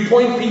 Do you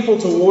point people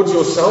towards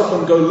yourself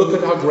and go, look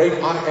at how great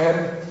I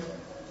am?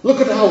 Look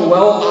at how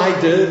well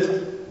I did.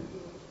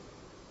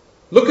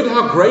 Look at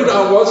how great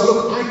I was.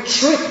 Look, I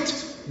tricked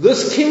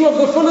this king of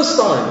the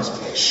Philistines.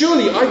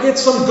 Surely I get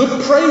some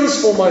good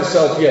praise for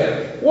myself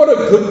here. What a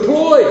good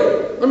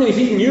ploy. I mean, if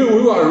he knew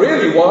who I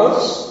really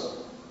was.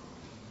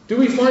 Do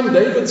we find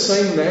David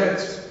saying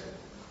that?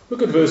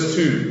 Look at verse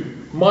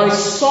 2. My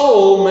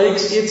soul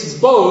makes its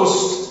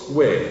boast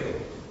where?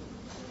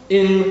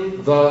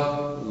 In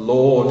the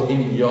Lord,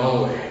 in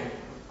Yahweh.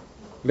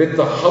 Let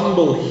the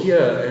humble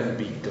hear and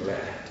be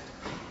glad.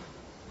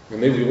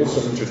 And then we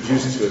also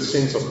introduced to a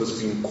sense of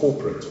this being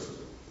corporate.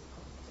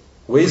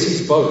 Where's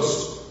his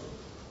boast?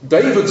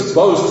 David's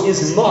boast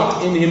is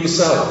not in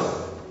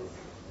himself.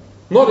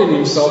 Not in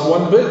himself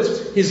one bit.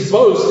 His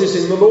boast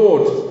is in the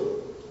Lord.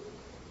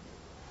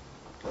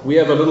 We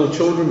have a little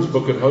children's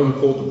book at home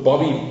called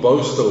Bobby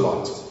Boast a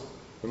Lot. I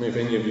don't know if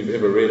any of you have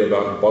ever read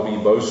about Bobby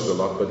Boast a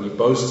Lot, but he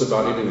boasts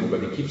about everything,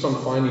 but he keeps on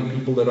finding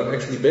people that are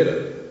actually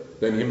better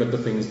than him at the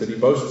things that he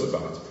boasts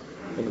about.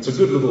 And it's a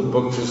good little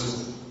book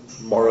just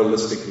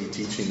moralistically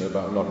teaching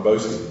about not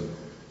boasting.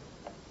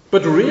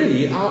 But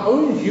really, our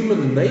own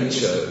human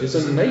nature is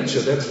a nature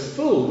that's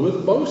filled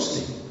with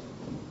boasting.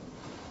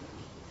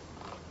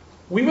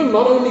 We were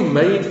not only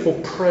made for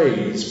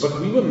praise, but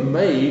we were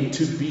made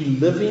to be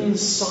living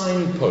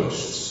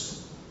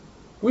signposts.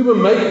 We were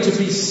made to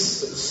be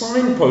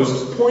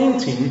signposts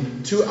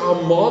pointing to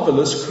our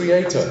marvelous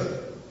Creator.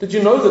 Did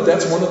you know that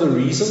that's one of the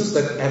reasons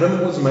that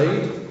Adam was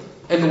made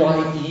and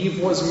why Eve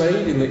was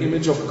made in the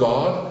image of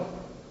God?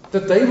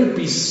 That they would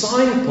be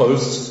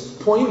signposts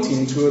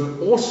pointing to an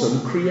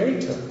awesome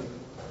Creator.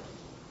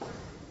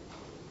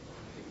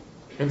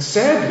 And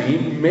sadly,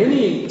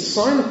 many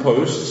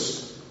signposts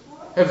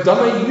have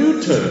done a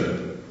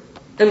U-turn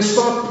and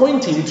start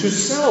pointing to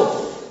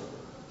self.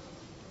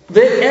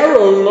 Their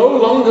arrow no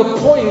longer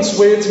points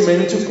where it's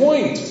meant to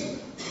point.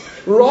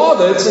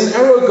 Rather, it's an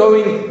arrow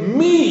going,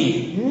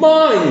 me,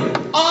 mine,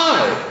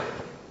 I.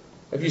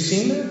 Have you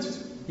seen that?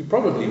 You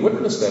probably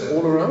witnessed that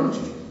all around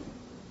you.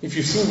 If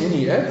you've seen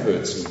any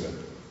adverts even.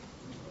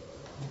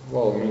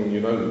 Well, I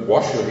mean,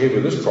 wash your hair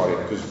with this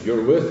product because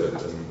you're worth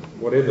it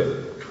and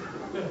whatever.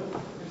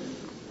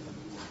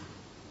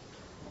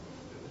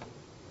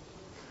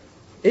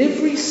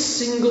 Every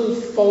single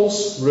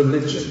false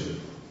religion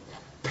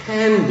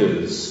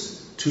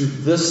panders to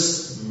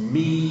this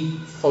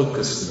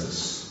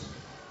me-focusedness.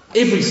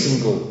 Every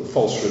single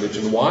false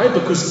religion. Why?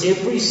 Because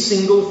every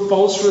single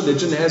false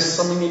religion has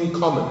something in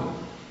common.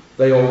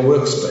 They are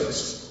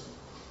works-based.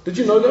 Did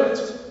you know that?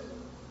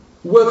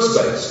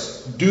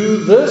 Works-based.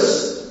 Do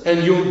this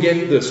and you'll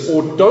get this.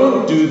 Or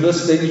don't do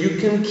this, then you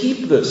can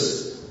keep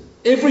this.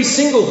 Every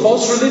single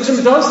false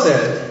religion does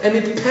that. And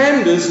it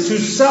panders to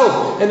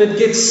self. And it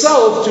gets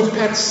self to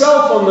pat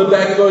self on the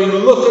back going,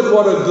 look at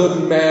what a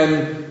good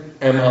man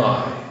am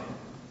I.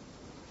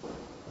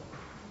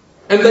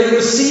 And they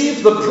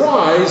received the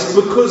prize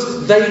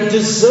because they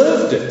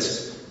deserved it.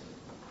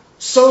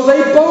 So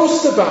they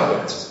boast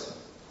about it.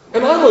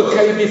 And I'm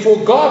okay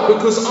before God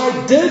because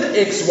I did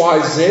X,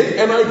 Y, Z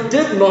and I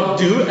did not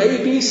do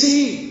A, B,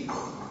 C.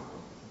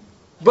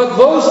 But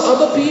those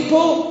other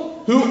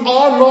people who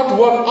are not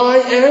what I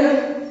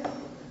am,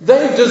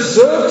 they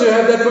deserve to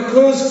have that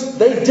because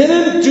they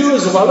didn't do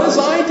as well as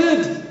I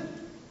did.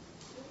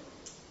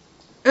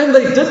 And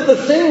they did the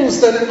things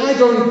that I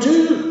don't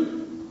do.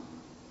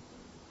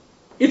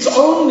 It's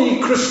only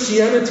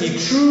Christianity,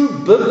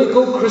 true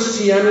biblical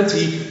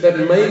Christianity, that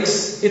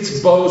makes its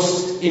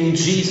boast in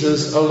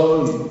Jesus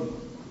alone.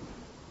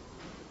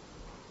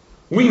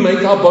 We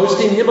make our boast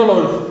in Him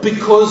alone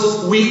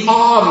because we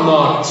are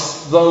not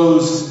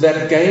those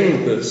that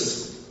gained this.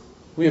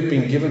 We have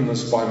been given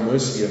this by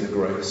mercy and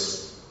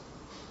grace.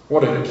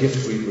 What a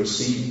gift we've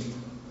received.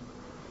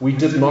 We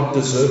did not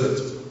deserve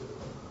it.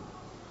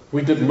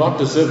 We did not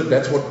deserve it.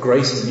 That's what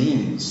grace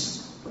means.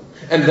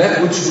 And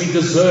that which we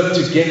deserve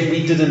to get,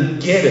 we didn't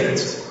get it.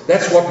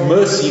 That's what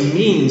mercy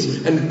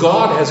means. And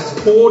God has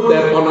poured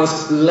that on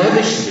us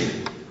lavishly.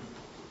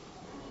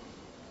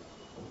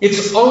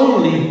 It's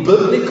only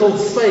biblical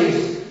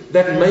faith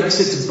that makes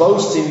its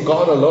boast in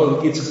God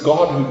alone. It's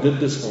God who did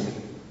this for me.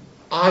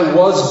 I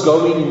was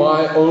going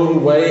my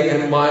own way,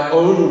 and my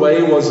own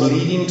way was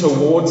leading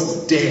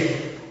towards death.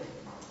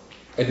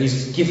 And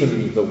He's given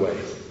me the way.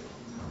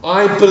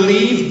 I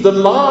believed the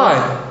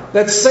lie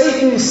that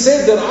Satan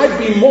said that I'd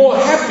be more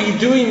happy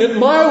doing it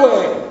my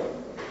way.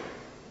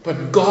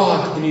 But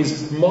God, in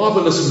His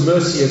marvelous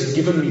mercy, has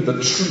given me the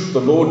truth, the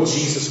Lord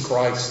Jesus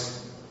Christ.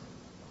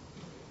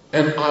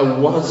 And I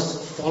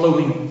was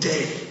following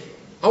death.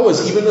 I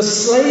was even a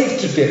slave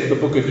to death. The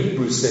book of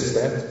Hebrews says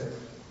that.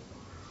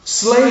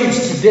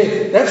 Slaves to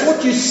death. That's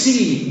what you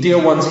see,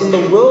 dear ones, in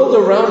the world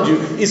around you,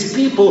 is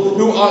people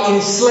who are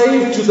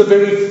enslaved to the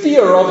very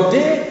fear of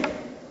death.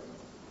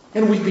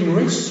 And we've been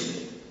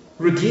rescued,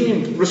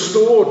 redeemed,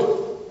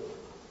 restored,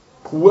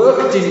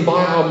 worked in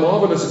by our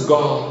marvelous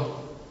God.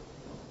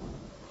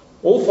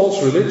 All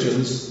false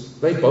religions,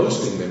 they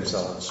boast in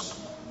themselves.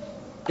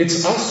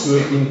 It's us who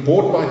have been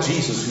bought by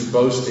Jesus who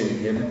boast in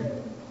Him.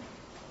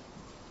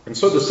 And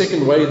so the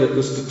second way that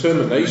this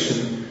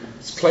determination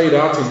is played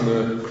out in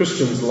the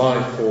Christian's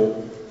life,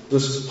 or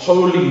this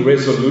holy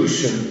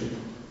resolution,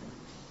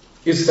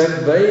 is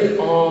that they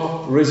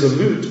are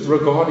resolute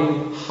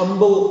regarding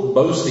humble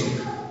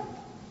boasting.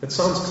 It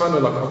sounds kind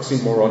of like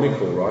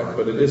oxymoronical, right?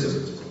 But it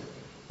isn't.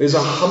 There's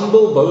a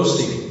humble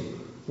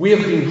boasting. We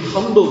have been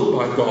humbled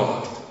by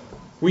God.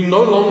 We're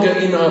no longer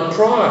in our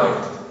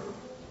pride.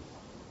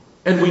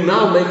 And we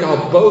now make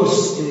our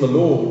boast in the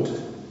Lord.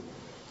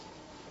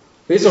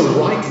 There's a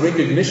right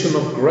recognition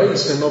of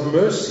grace and of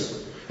mercy.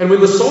 And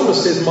when the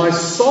psalmist says, my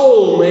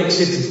soul makes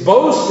its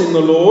boast in the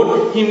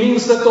Lord, he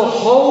means that the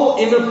whole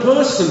inner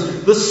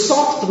person, the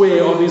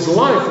software of his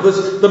life,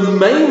 the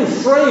main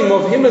frame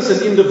of him as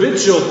an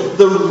individual,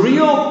 the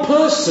real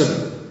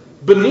person,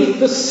 beneath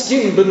the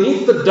skin,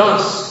 beneath the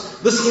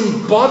dust, this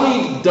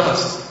embodied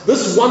dust,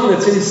 this one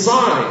that's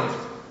inside,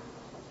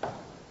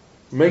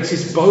 makes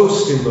his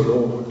boast in the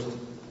Lord.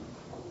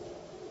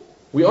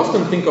 We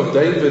often think of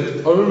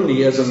David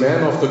only as a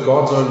man after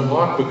God's own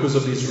heart because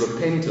of his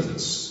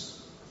repentance.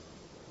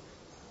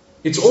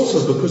 It's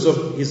also because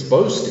of his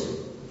boasting.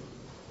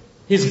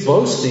 His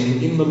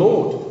boasting in the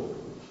Lord.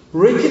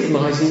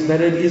 Recognizing that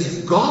it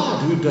is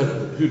God who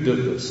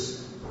did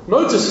this.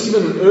 Notice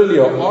even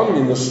earlier on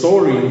in the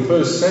story in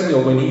 1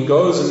 Samuel when he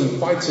goes and he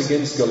fights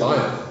against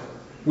Goliath.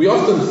 We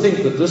often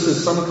think that this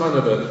is some kind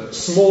of a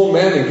small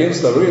man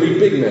against a really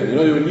big man. You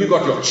know, when you've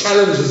got your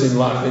challenges in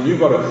life and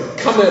you've got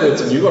to come at it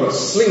and you've got to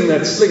sling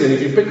that sling. And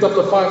if you picked up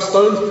the 5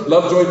 stones,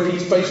 love, joy,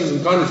 peace, patience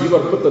and kindness, you've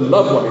got to put the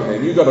love one in there.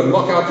 And you've got to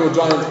knock out your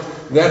giant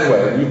that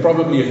way. And you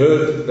probably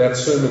heard that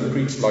sermon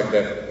preached like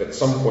that at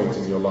some point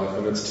in your life.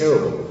 And it's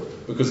terrible.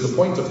 Because the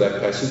point of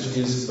that passage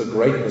is the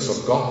greatness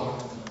of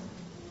God.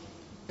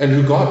 And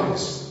who God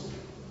is.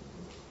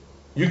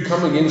 You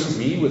come against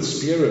me with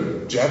spear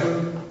and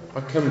javelin. I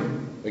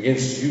come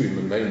against you in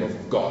the name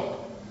of God.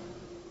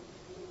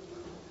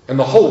 And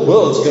the whole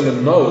world's going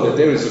to know that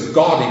there is a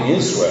God in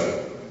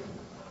Israel,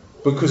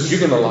 because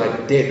you're going to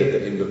lie dead at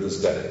the end of this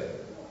day.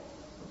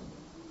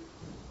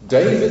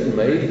 David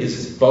made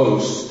his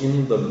boast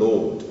in the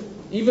Lord.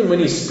 Even when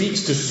he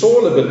speaks to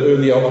Saul a bit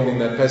earlier on in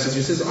that passage,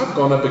 he says, I've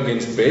gone up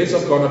against bears,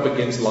 I've gone up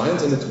against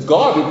lions, and it's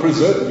God who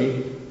preserved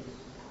me.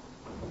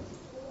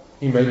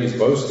 He made his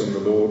boast in the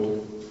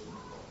Lord.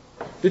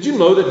 Did you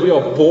know that we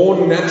are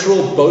born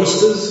natural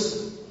boasters?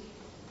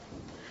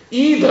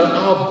 Either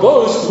our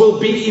boast will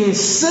be in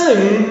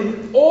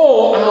sin,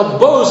 or our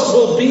boast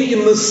will be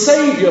in the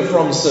Savior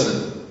from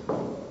sin.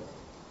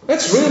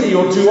 That's really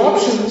your two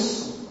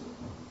options.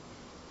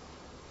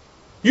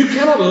 You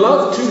cannot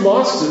love two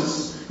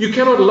masters. You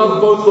cannot love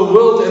both the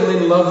world and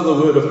then love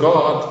the Word of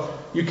God.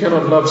 You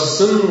cannot love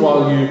sin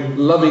while you're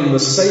loving the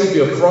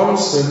Savior from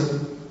sin.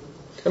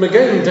 And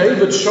again,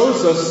 David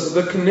shows us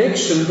the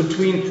connection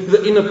between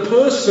the inner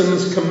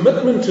person's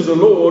commitment to the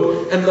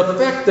Lord and the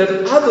fact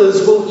that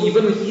others will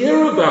even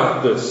hear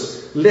about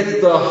this. Let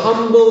the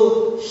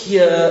humble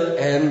hear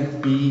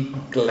and be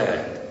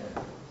glad.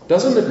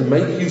 Doesn't it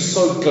make you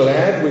so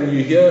glad when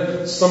you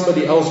hear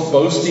somebody else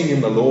boasting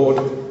in the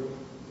Lord?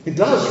 It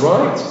does,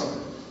 right?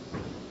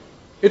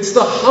 It's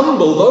the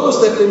humble,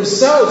 those that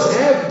themselves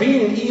have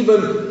been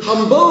even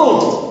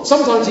humbled,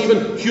 sometimes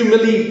even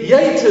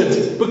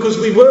humiliated because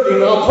we were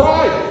in our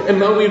pride and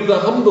now we're the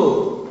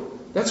humble.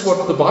 That's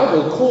what the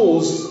Bible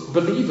calls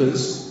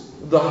believers,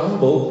 the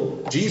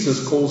humble.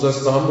 Jesus calls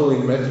us the humble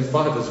in Matthew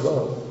 5 as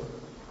well.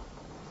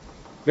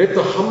 Let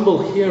the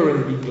humble hear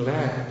and be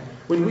glad.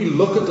 When we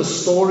look at the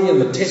story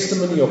and the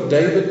testimony of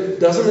David,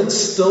 doesn't it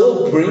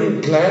still bring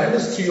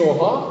gladness to your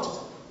heart?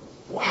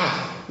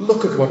 Wow,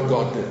 look at what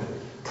God did.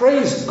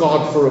 Praise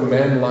God for a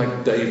man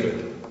like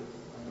David.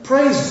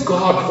 Praise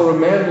God for a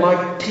man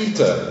like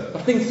Peter. I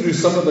think through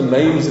some of the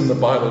names in the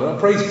Bible, and I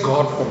praise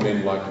God for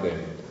men like them.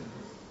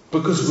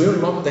 Because we're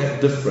not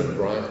that different,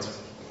 right?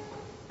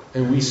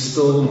 And we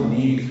still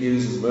need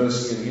His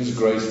mercy and His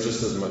grace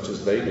just as much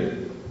as they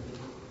did.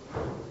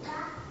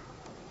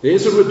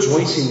 There's a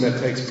rejoicing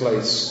that takes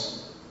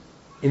place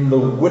in the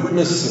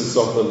witnesses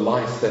of the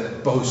life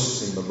that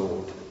boasts in the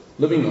Lord.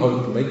 Living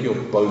hope, make your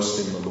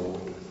boast in the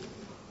Lord.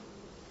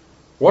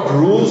 What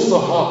rules the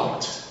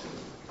heart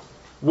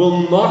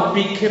will not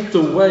be kept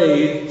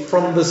away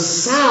from the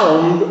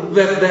sound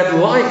that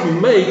life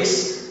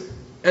makes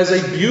as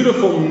a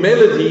beautiful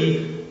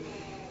melody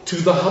to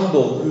the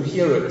humble who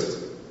hear it.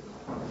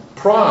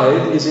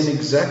 Pride is in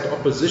exact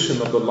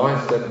opposition of the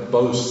life that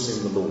boasts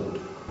in the Lord.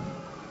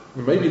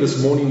 And maybe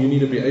this morning you need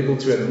to be able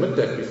to admit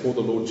that before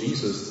the Lord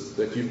Jesus,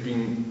 that you've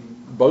been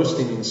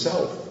boasting in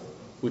self,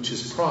 which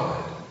is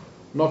pride,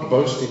 not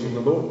boasting in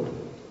the Lord.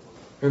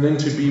 And then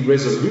to be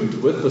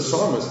resolute with the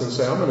psalmist and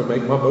say, I'm going to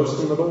make my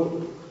boast in the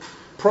Lord.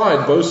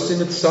 Pride boasts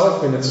in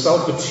itself, in its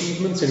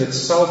self-achievements, in its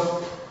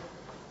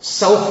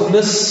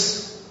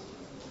selfness,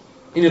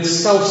 in its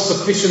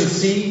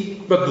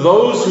self-sufficiency. But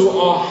those who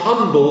are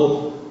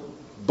humble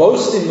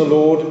boast in the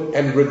Lord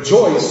and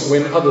rejoice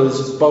when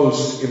others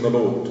boast in the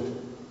Lord.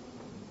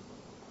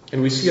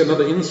 And we see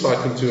another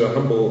insight into a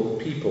humble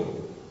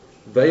people.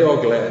 They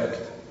are glad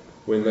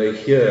when they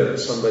hear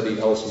somebody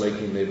else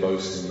making their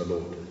boast in the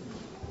Lord.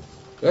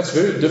 That's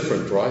very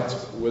different, right?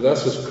 With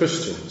us as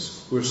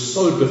Christians, we're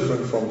so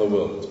different from the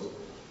world.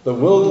 The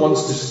world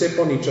wants to step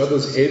on each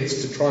other's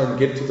heads to try and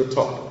get to the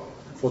top.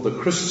 For the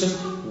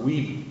Christian,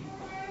 we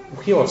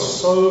are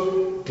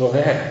so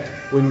glad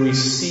when we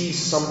see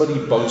somebody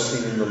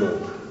boasting in the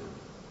Lord.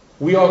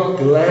 We are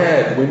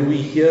glad when we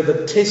hear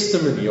the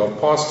testimony of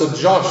Pastor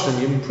Josh and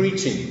him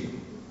preaching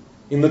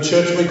in the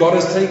church where God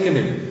has taken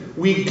him.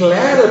 We're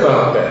glad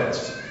about that.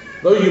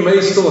 Though you may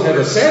still have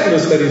a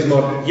sadness that he's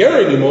not here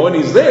anymore and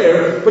he's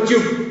there, but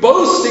you're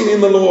boasting in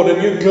the Lord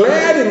and you're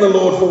glad in the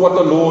Lord for what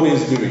the Lord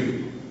is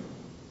doing.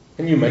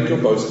 And you make your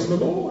boast in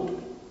the Lord,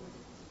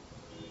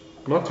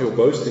 not your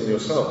boast in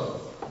yourself.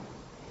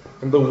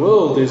 And the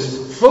world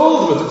is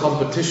filled with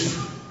competition.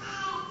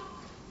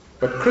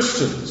 But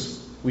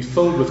Christians, we're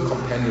filled with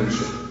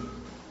companionship.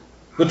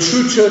 The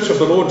true church of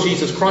the Lord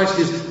Jesus Christ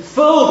is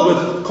filled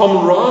with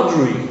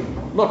camaraderie,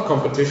 not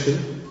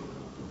competition.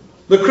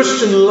 The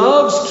Christian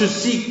loves to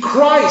see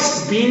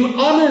Christ being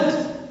honored.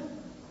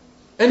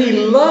 And he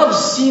loves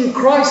seeing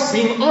Christ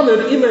being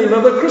honored in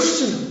another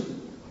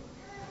Christian.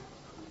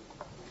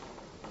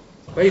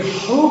 They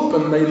hope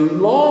and they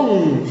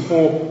long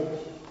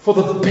for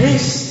the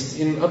best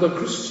in other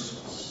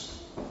Christians.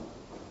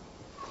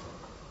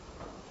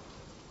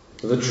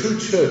 The true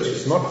church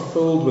is not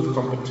filled with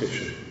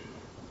competition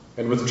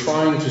and with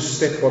trying to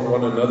step on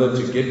one another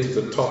to get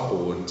to the top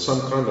or in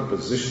some kind of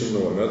position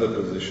or another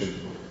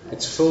position.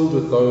 It's filled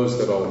with those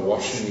that are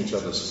washing each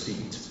other's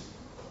feet,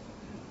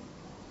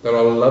 that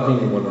are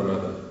loving one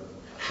another,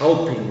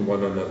 helping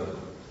one another,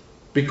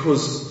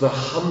 because the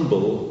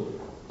humble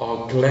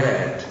are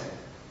glad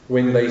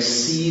when they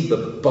see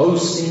the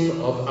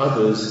boasting of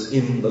others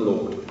in the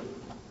Lord.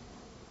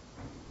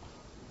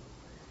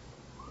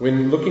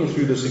 When looking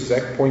through this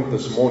exact point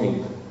this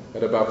morning,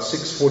 at about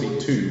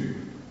 6:42,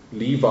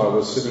 Levi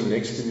was sitting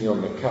next to me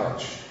on the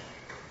couch,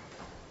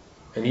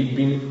 and he'd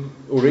been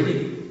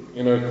already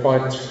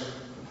quite,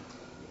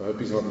 I hope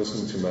he's not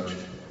listening too much.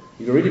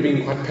 He'd already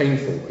been quite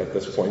painful at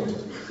this point.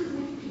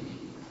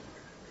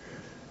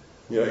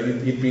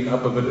 He'd been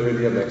up a bit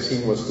earlier.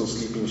 Maxine was still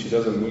sleeping. She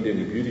doesn't need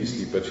any beauty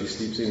sleep, but she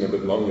sleeps in a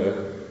bit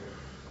longer.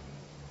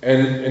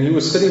 And he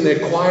was sitting there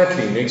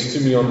quietly next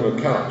to me on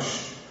the couch.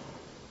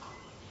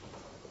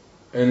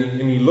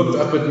 And he looked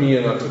up at me,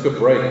 and I took a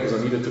break because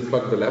I needed to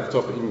plug the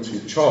laptop into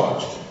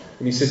charge.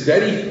 And he said,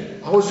 "Daddy,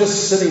 I was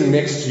just sitting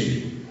next to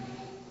you.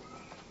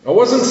 I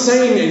wasn't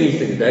saying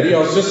anything, Daddy. I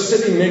was just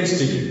sitting next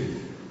to you."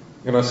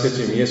 And I said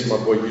to him, "Yes, my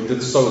boy, you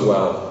did so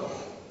well."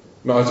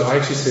 No, I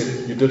actually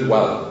said, "You did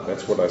well."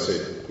 That's what I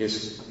said.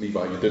 "Yes,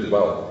 Levi, you did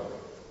well."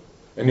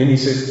 And then he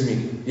says to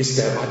me, "Yes,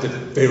 Dad, I did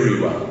very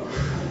well."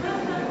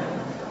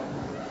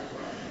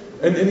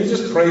 and you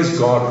just praise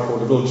God for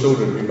the little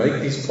children who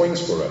make these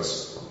points for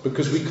us.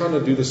 Because we kind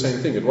of do the same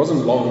thing. It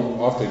wasn't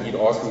long after he'd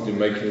asked me to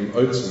make him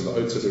oats, and the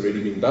oats had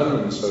already been done,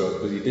 and so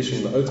I was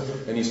dishing the oats,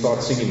 and he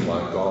started singing, "My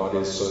God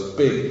is so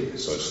big,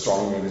 so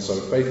strong, and so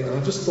faithful."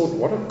 And I just thought,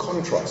 what a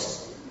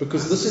contrast.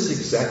 Because this is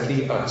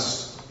exactly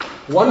us.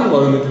 One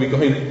moment we're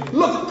going,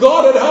 "Look,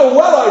 God, at how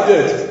well I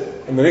did."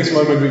 And the next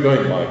moment we're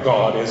going, "My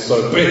God is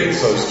so big,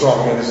 so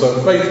strong, and so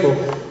faithful."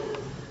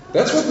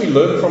 That's what we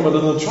learn from a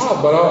little child,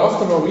 but how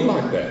often are we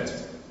like that?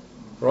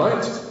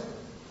 Right?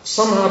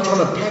 Somehow trying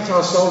to pat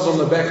ourselves on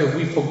the back. Have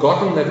we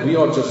forgotten that we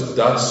are just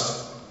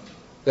dust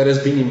that has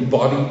been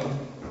embodied?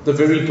 The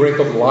very breath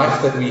of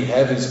life that we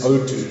have is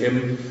owed to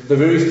Him. The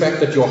very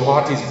fact that your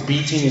heart is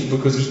beating is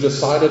because He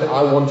decided,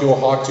 "I want your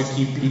heart to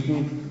keep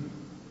beating."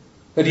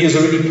 That He has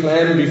already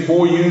planned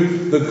before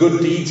you the good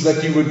deeds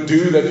that you would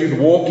do, that you'd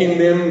walk in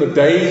them, the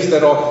days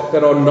that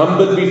are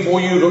numbered before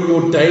you.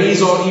 Your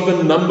days are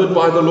even numbered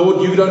by the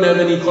Lord. You don't have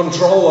any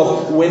control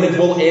of when it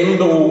will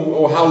end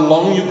or how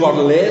long you've got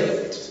left.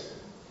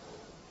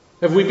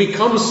 Have we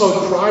become so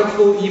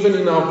prideful even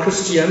in our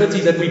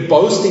Christianity that we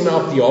boast in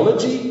our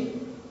theology?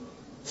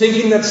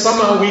 Thinking that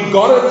somehow we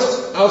got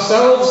it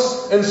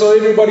ourselves, and so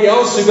everybody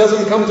else who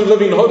doesn't come to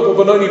Living Hope or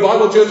Benoni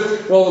Bible Church,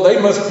 well, they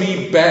must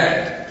be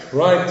bad,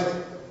 right?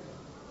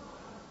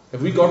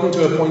 Have we gotten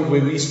to a point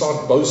where we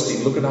start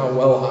boasting, "Look at how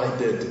well I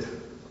did"?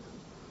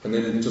 And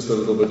then just a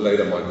little bit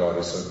later, my God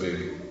is so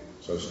big,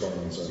 so strong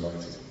and so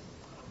mighty.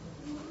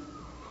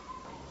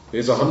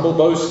 There's a humble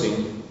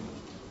boasting,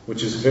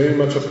 which is very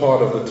much a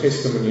part of the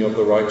testimony of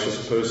the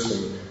righteous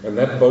person. And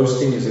that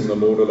boasting is in the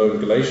Lord alone.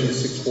 Galatians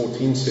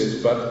 6:14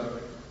 says,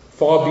 "But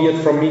far be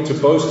it from me to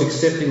boast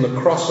except in the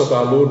cross of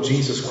our Lord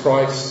Jesus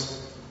Christ,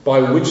 by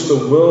which the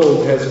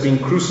world has been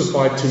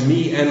crucified to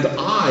me, and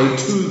I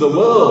to the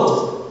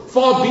world."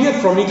 Far be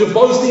it from me to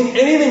boast in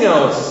anything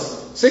else.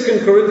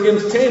 2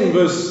 Corinthians 10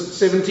 verse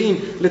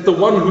 17, "Let the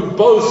one who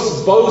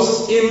boasts,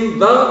 boast in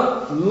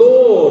the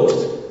Lord.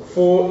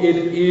 For it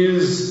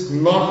is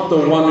not the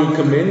one who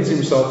commends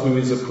himself who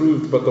is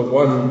approved, but the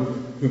one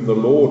whom the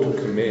Lord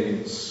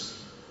commends."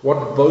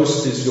 What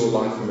boast is your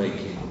life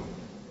making?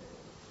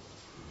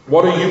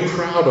 What are you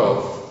proud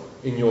of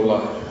in your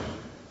life?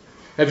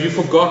 Have you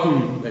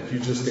forgotten that you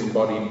just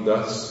embodied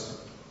dust?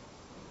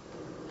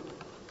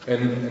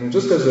 And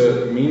just as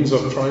a means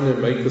of trying to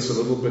make this a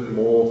little bit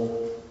more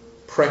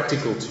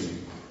practical to you,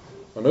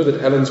 I know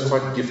that Alan's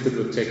quite gifted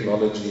with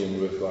technology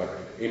and with like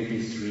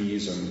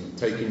MP3s and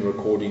taking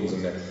recordings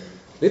and that.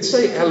 Let's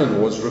say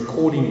Alan was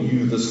recording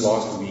you this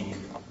last week.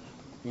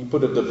 He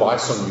put a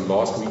device on you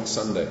last week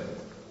Sunday,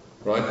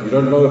 right? You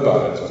don't know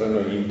about it. I don't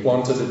know. He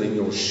implanted it in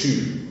your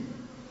shoe.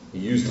 He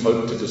used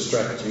hope to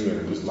distract you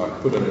and just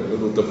like put a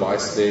little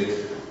device there.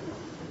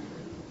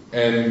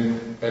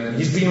 And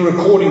he's been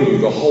recording you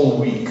the whole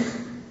week.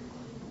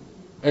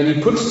 And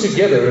he puts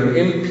together an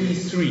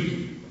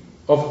MP3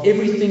 of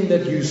everything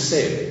that you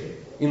said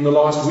in the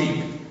last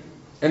week.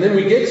 And then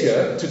we get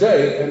here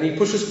today and he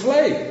pushes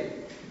play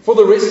for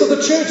the rest of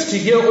the church to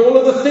hear all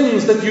of the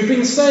things that you've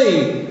been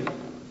saying.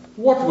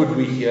 What would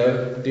we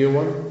hear, dear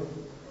one?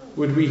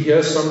 Would we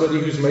hear somebody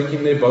who's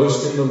making their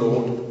boast in the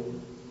Lord?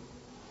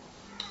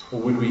 Or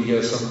would we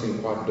hear something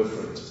quite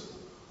different?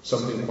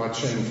 Something quite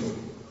shameful?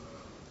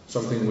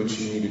 Something which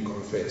you need to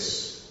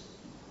confess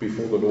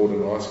before the Lord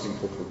and ask Him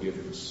for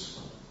forgiveness?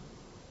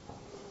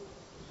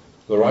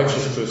 The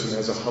righteous person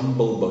has a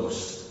humble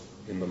boast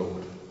in the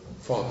Lord.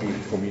 Far be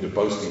it for me to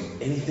boast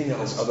in anything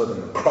else other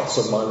than the cross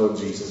of my Lord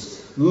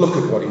Jesus. Look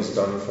at what He's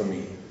done for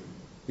me.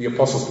 The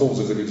Apostle Paul's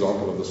a good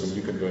example of this, and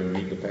you can go and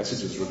read the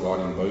passages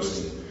regarding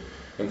boasting.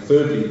 And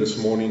thirdly, this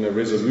morning, a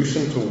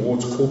resolution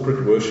towards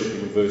corporate worship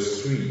in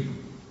verse 3.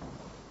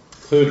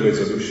 Third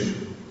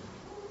resolution.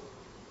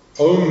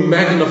 Oh,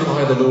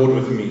 magnify the Lord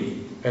with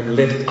me, and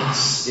let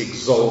us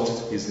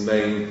exalt His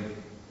name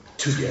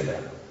together.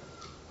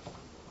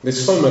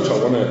 There's so much I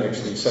want to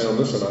actually say on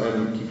this, and I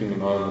am keeping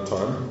an eye on the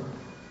time.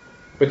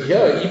 But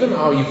here, even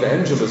our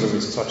evangelism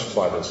is touched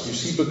by this. You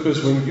see,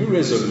 because when you're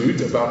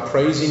resolute about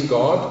praising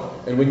God,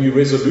 and when you're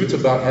resolute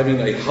about having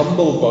a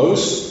humble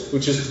boast,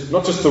 which is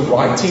not just the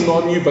writing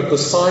on you, but the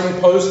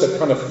signpost that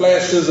kind of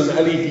flashes and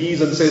LEDs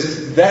and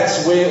says,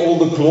 that's where all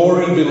the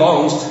glory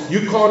belongs,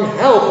 you can't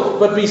help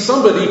but be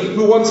somebody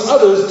who wants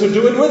others to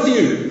do it with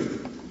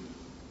you.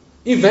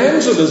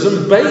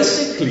 Evangelism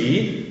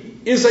basically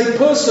is a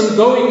person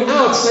going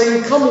out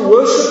saying, come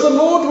worship the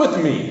Lord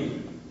with me.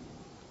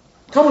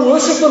 Come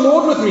worship the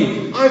Lord with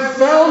me. I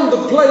found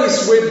the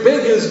place where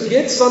beggars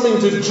get something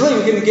to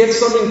drink and get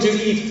something to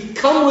eat.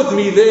 Come with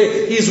me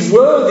there. He's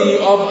worthy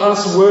of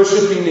us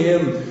worshiping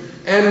Him.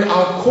 And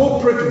our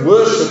corporate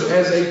worship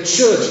as a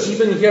church,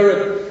 even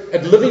here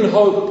at Living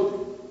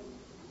Hope,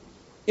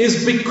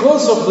 is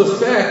because of the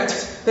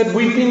fact that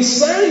we've been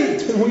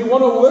saved and we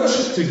want to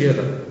worship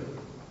together.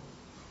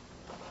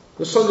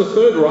 So the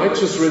third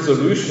righteous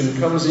resolution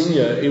comes in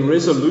here, a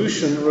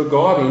resolution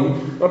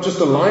regarding not just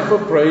a life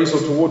of praise or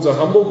towards a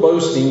humble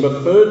boasting,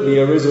 but thirdly,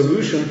 a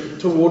resolution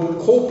toward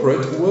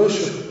corporate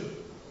worship.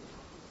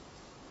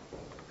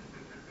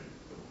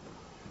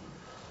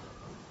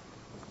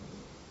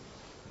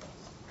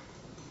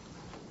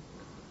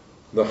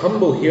 The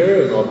humble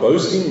here in our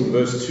boasting in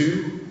verse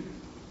 2,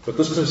 but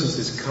this person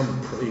says,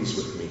 come praise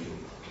with me.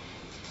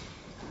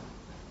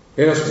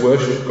 Let us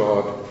worship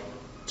God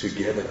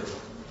together.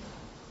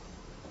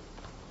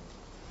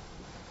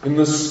 In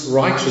this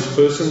righteous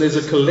person, there's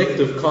a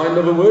collective kind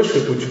of a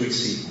worship which we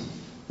see.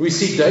 We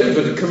see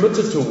David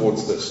committed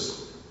towards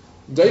this.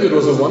 David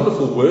was a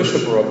wonderful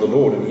worshipper of the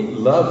Lord, and he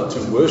loved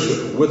to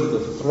worship with the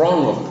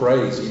throng of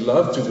praise. He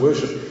loved to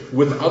worship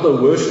with other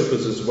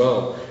worshippers as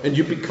well. And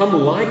you become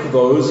like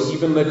those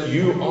even that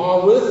you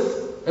are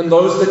with, and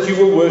those that you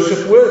will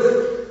worship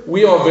with.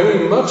 We are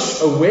very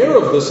much aware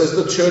of this as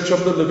the church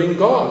of the living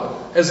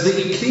God, as the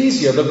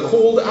ecclesia, the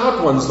called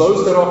out ones,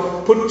 those that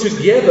are put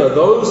together,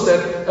 those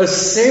that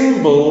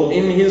assemble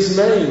in His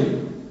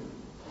name.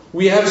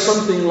 We have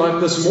something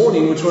like this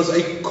morning, which was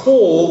a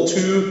call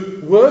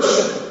to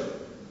worship,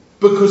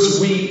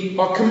 because we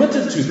are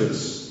committed to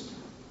this.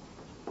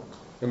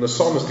 And the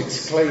psalmist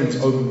exclaims,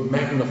 oh,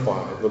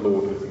 magnify the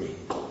Lord with me.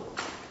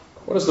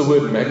 What does the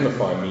word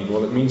magnify mean?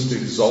 Well, it means to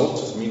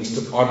exalt, it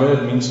means to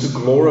honor, it means to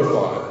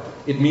glorify.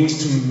 It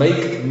means to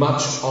make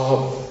much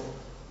of.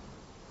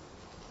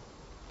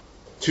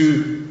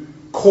 To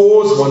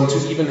cause one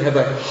to even have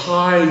a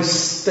high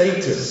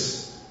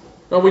status.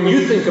 Now, when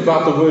you think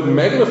about the word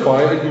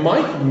magnify, it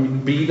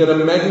might be that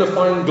a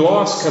magnifying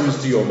glass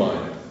comes to your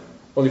mind.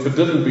 Well, if it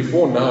didn't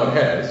before, now it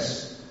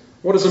has.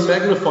 What does a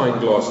magnifying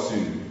glass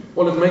do?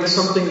 Well, it makes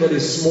something that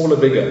is smaller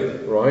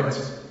bigger, right?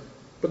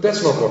 But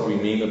that's not what we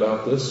mean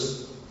about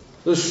this.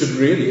 This should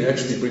really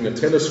actually bring a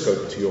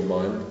telescope to your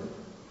mind,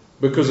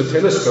 because a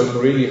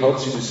telescope really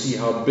helps you to see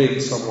how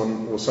big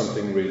someone or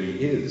something really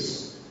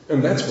is.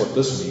 And that's what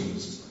this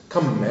means.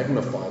 Come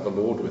magnify the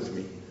Lord with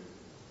me.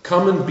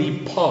 Come and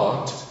be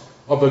part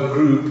of a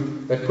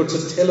group that puts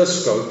a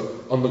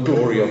telescope on the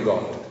glory of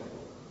God.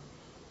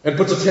 And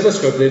puts a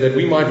telescope there that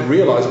we might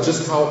realize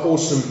just how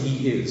awesome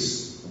He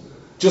is.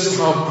 Just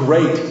how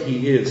great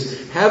He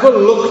is. Have a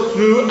look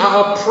through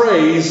our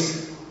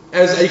praise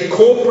as a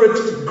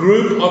corporate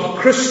group of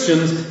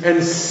Christians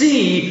and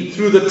see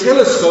through the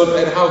telescope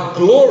at how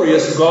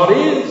glorious God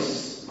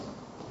is.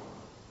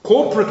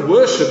 Corporate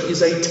worship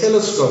is a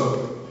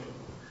telescope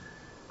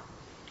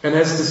and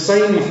has the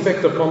same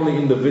effect upon the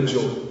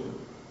individual.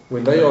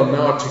 When they are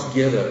now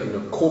together in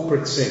a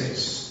corporate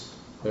sense,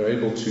 they're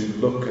able to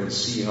look and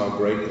see how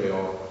great they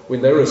are.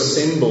 When they're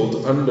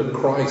assembled under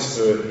Christ,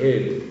 her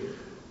head,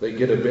 they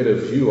get a better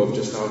view of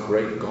just how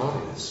great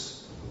God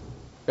is.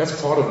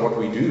 That's part of what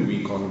we do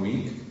week on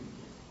week.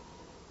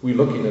 We're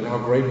looking at how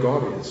great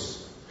God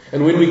is.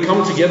 And when we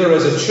come together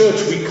as a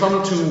church, we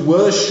come to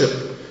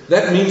worship.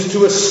 That means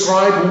to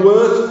ascribe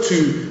worth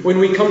to. When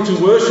we come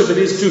to worship, it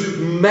is to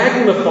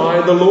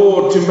magnify the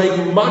Lord, to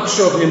make much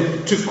of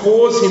Him, to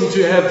cause Him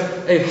to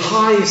have a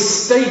high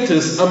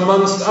status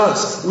amongst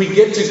us. We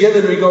get together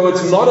and we go,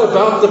 it's not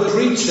about the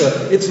preacher,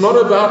 it's not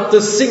about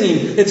the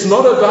singing, it's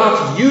not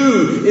about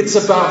you, it's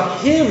about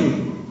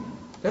Him.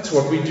 That's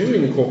what we do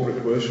in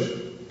corporate worship.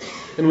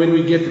 And when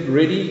we get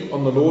ready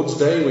on the Lord's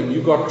Day, when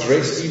you got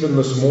dressed even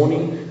this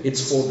morning,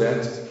 it's for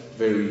that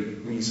very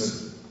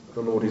reason.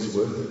 The Lord is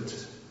worth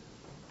it.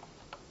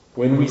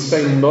 When we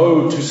say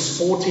no to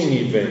sporting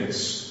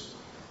events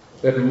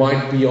that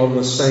might be on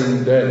the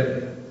same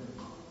day,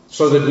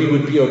 so that we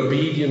would be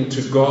obedient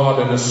to God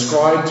and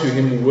ascribe to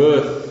Him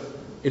worth,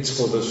 it's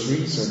for this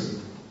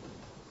reason.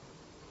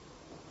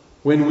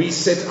 When we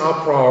set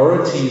our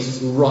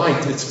priorities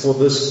right, it's for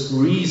this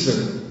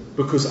reason,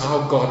 because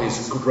our God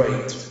is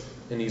great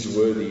and He's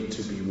worthy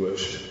to be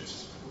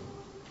worshipped.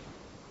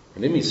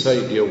 And let me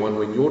say, dear one,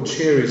 when your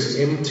chair is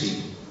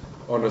empty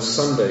on a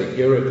Sunday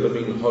here at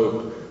Living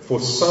Hope, for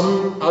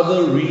some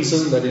other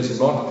reason that is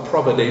not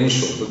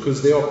providential,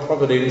 because there are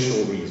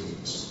providential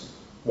reasons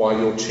why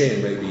your chair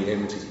may be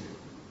empty.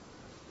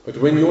 But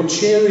when your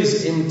chair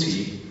is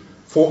empty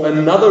for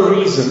another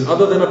reason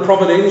other than a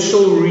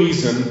providential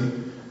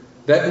reason,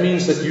 that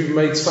means that you've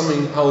made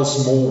something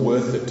else more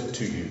worth it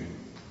to you.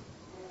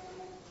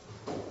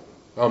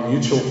 Our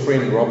mutual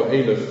friend Rob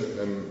Ailiff,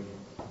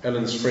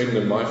 Alan's friend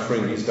and my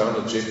friend, he's down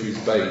at Jeffreys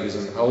Bay. He's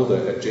an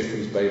elder at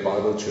Jeffreys Bay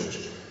Bible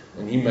Church.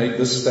 And he made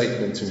this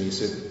statement to me. He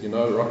said,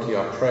 Rocky,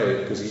 I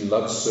pray, because he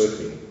loves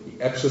surfing. He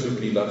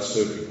absolutely loves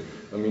surfing.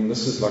 I mean,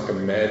 this is like a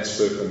mad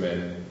surfer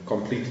man,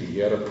 completely. He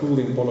had a pool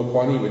in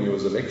Polokwane when he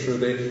was a lecturer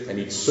there, and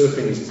he'd surf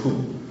in his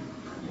pool.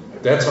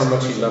 That's how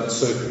much he loved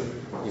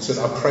surfing. He said,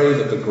 I pray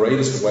that the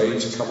greatest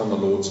waves come on the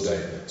Lord's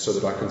Day, so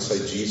that I can say,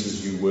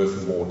 Jesus, you're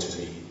worth more to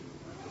me.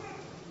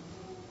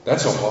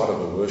 That's the heart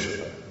of a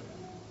worshipper.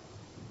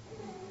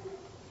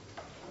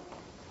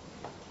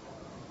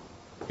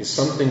 Is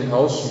something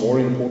else more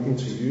important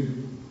to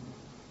you?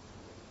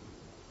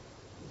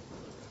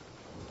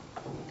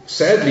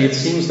 Sadly, it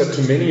seems that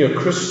to many a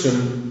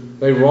Christian,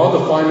 they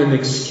rather find an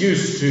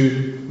excuse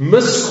to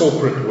miss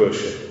corporate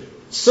worship,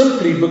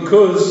 simply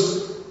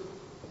because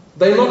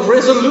they're not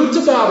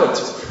resolute about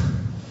it.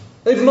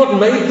 They've not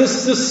made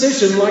this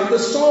decision like the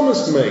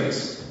psalmist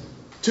makes,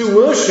 to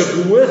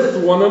worship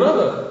with one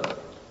another.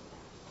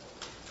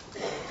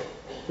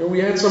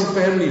 We had some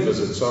family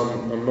visits, so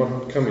I'm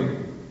not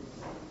coming.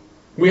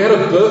 We had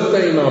a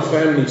birthday in our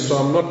family, so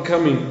I'm not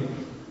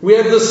coming. We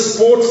had this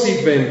sports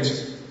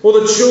event, or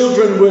the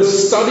children were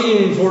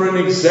studying for an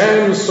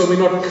exam, so we're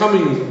not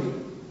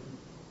coming.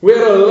 We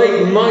had a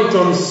late night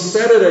on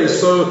Saturday,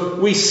 so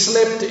we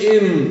slept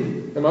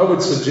in. And I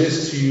would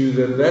suggest to you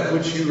that that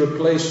which you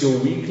replace your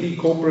weekly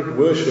corporate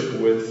worship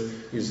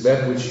with is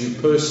that which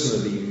you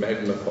personally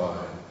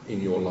magnify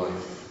in your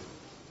life.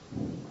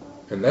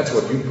 And that's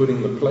what you put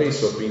in the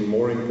place of being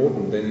more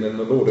important than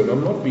the Lord. And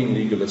I'm not being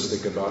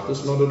legalistic about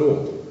this, not at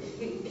all.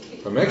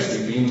 I'm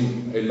actually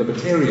being a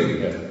libertarian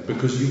here,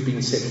 because you've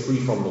been set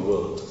free from the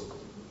world.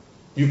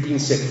 You've been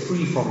set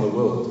free from the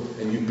world,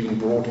 and you've been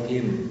brought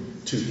in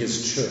to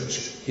His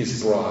church,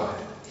 His bride,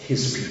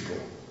 His people.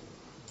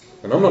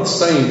 And I'm not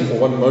saying for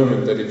one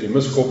moment that if you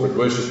miss corporate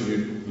worship,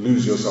 you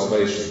lose your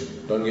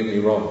salvation. Don't get me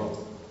wrong.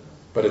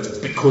 But it's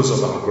because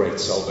of our great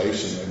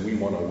salvation, and we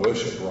want to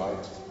worship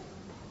right.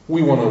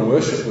 We want to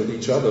worship with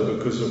each other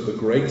because of the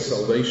great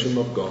salvation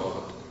of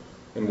God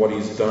and what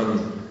He's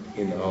done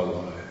in our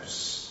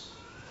lives.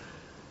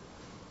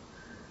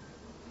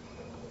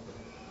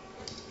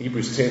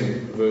 Hebrews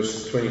 10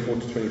 verse 24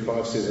 to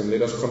 25 says, and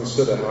let us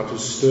consider how to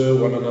stir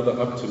one another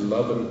up to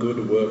love and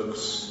good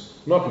works,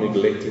 not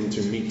neglecting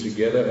to meet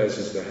together as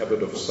is the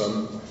habit of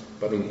some,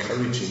 but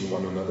encouraging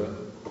one another,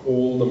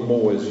 all the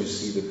more as you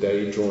see the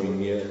day drawing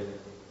near.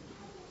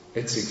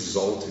 Let's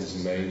exalt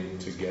his name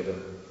together.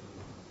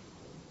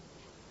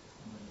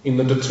 In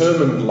the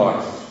determined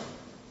life,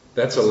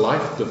 that's a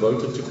life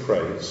devoted to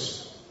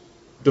praise,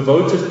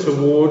 devoted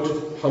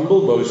toward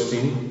humble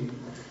boasting,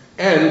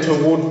 and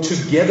toward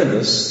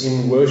togetherness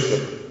in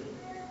worship.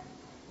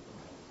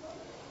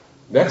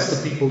 That's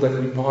the people that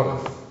we're part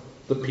of,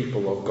 the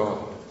people of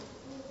God,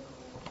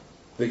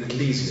 the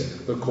ecclesia,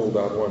 the called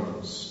out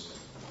ones,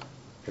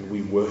 and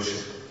we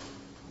worship.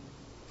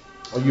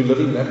 Are you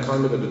living that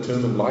kind of a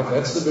determined life?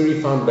 That's the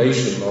very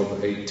foundation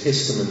of a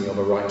testimony of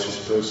a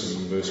righteous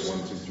person in verse 1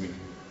 to 3.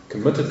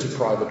 Committed to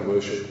private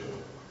worship,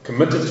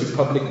 committed to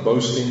public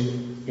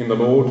boasting in the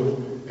Lord,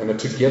 and a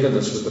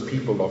togetherness with the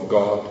people of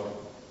God.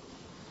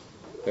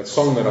 That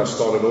song that I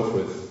started off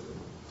with,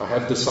 I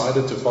have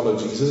decided to follow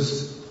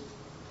Jesus.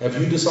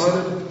 Have you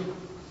decided?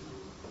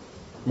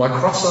 My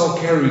cross I'll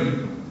carry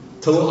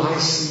till I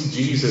see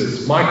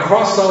Jesus. My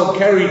cross I'll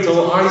carry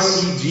till I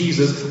see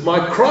Jesus. My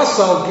cross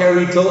I'll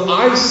carry till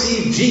I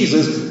see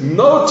Jesus.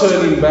 No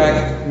turning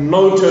back,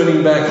 no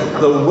turning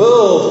back. The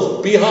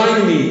world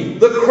behind me,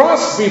 the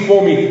cross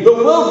before me. The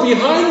world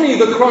behind me,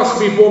 the cross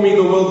before me.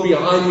 The world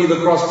behind me, the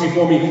cross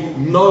before me.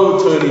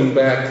 No turning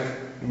back,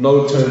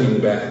 no turning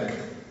back.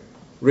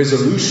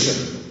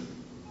 Resolution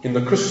in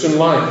the Christian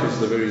life is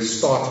the very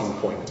starting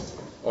point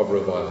of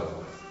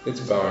revival. Let's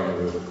bow in a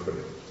word of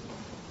prayer.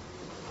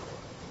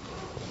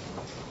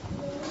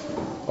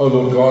 Oh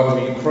Lord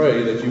God, we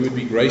pray that you would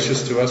be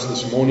gracious to us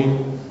this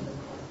morning,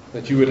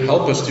 that you would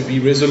help us to be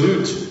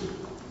resolute,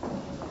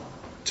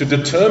 to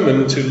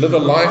determine to live a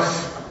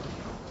life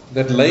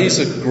that lays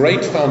a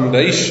great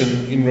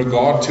foundation in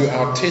regard to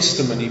our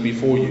testimony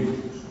before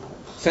you.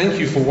 Thank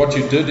you for what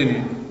you did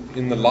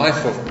in the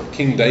life of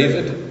King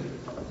David.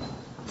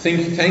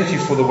 Thank you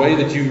for the way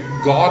that you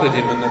guarded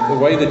him and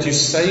the way that you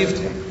saved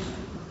him.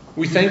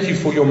 We thank you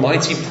for your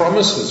mighty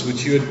promises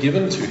which you had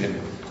given to him.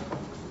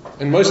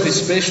 And most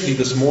especially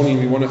this morning,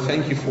 we want to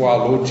thank you for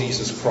our Lord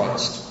Jesus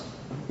Christ.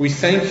 We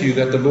thank you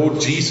that the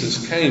Lord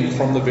Jesus came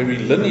from the very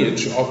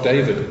lineage of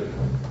David.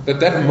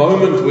 That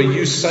moment where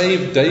you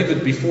saved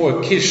David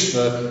before Achish,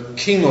 the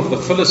king of the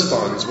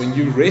Philistines, when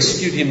you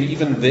rescued him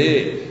even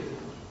there,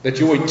 that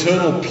your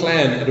eternal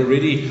plan had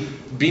already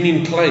been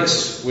in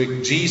place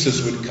where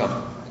Jesus would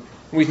come.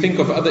 We think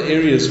of other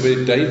areas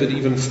where David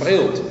even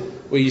failed,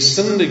 where he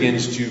sinned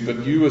against you,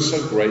 but you were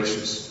so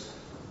gracious.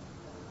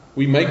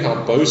 We make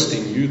our boast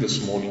in you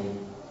this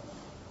morning.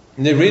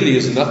 And there really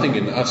is nothing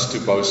in us to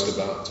boast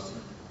about.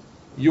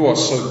 You are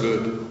so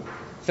good.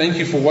 Thank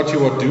you for what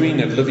you are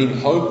doing at Living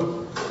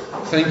Hope.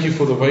 Thank you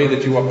for the way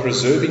that you are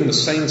preserving the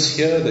saints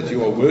here, that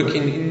you are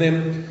working in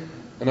them.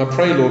 And I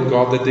pray, Lord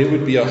God, that there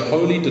would be a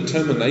holy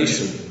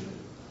determination,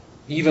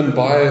 even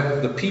by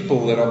the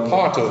people that are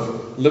part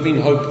of Living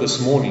Hope this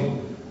morning,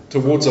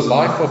 towards a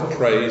life of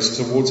praise,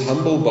 towards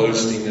humble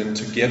boasting and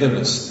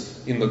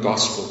togetherness in the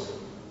gospel,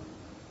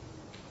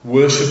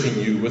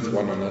 worshipping you with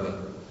one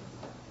another.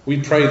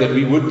 We pray that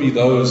we would be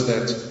those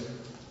that,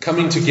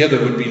 coming together,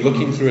 would be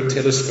looking through a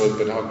telescope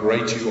at how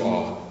great you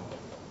are,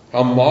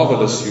 how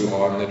marvelous you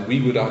are, and that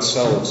we would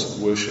ourselves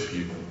worship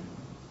you.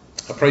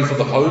 I pray for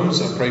the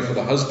homes, I pray for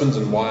the husbands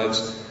and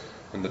wives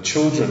and the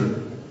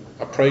children.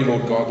 I pray,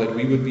 Lord God, that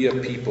we would be a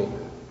people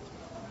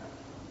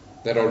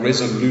that are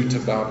resolute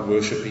about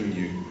worshipping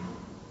you.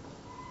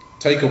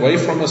 Take away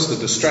from us the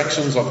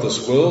distractions of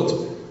this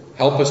world.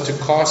 Help us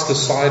to cast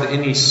aside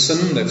any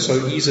sin that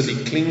so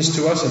easily clings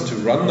to us and to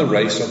run the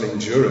race of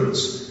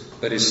endurance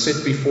that is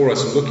set before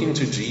us, looking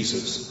to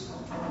Jesus.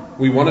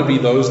 We want to be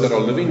those that are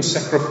living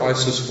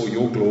sacrifices for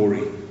your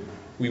glory.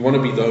 We want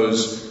to be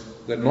those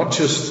that not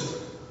just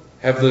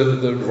have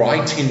the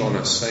writing on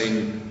us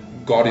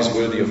saying God is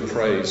worthy of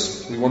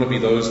praise. We want to be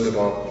those that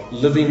are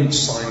living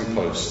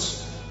signposts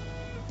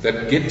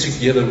that get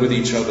together with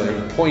each other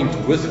and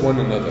point with one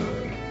another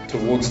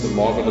towards the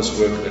marvelous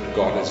work that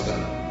God has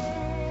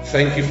done.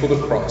 Thank you for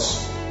the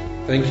cross.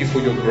 Thank you for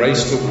your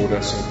grace toward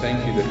us, and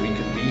thank you that we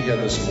can be here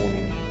this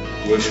morning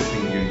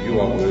worshiping you. You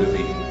are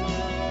worthy,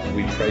 and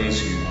we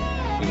praise you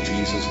in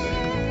Jesus'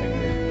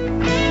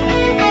 name. Amen.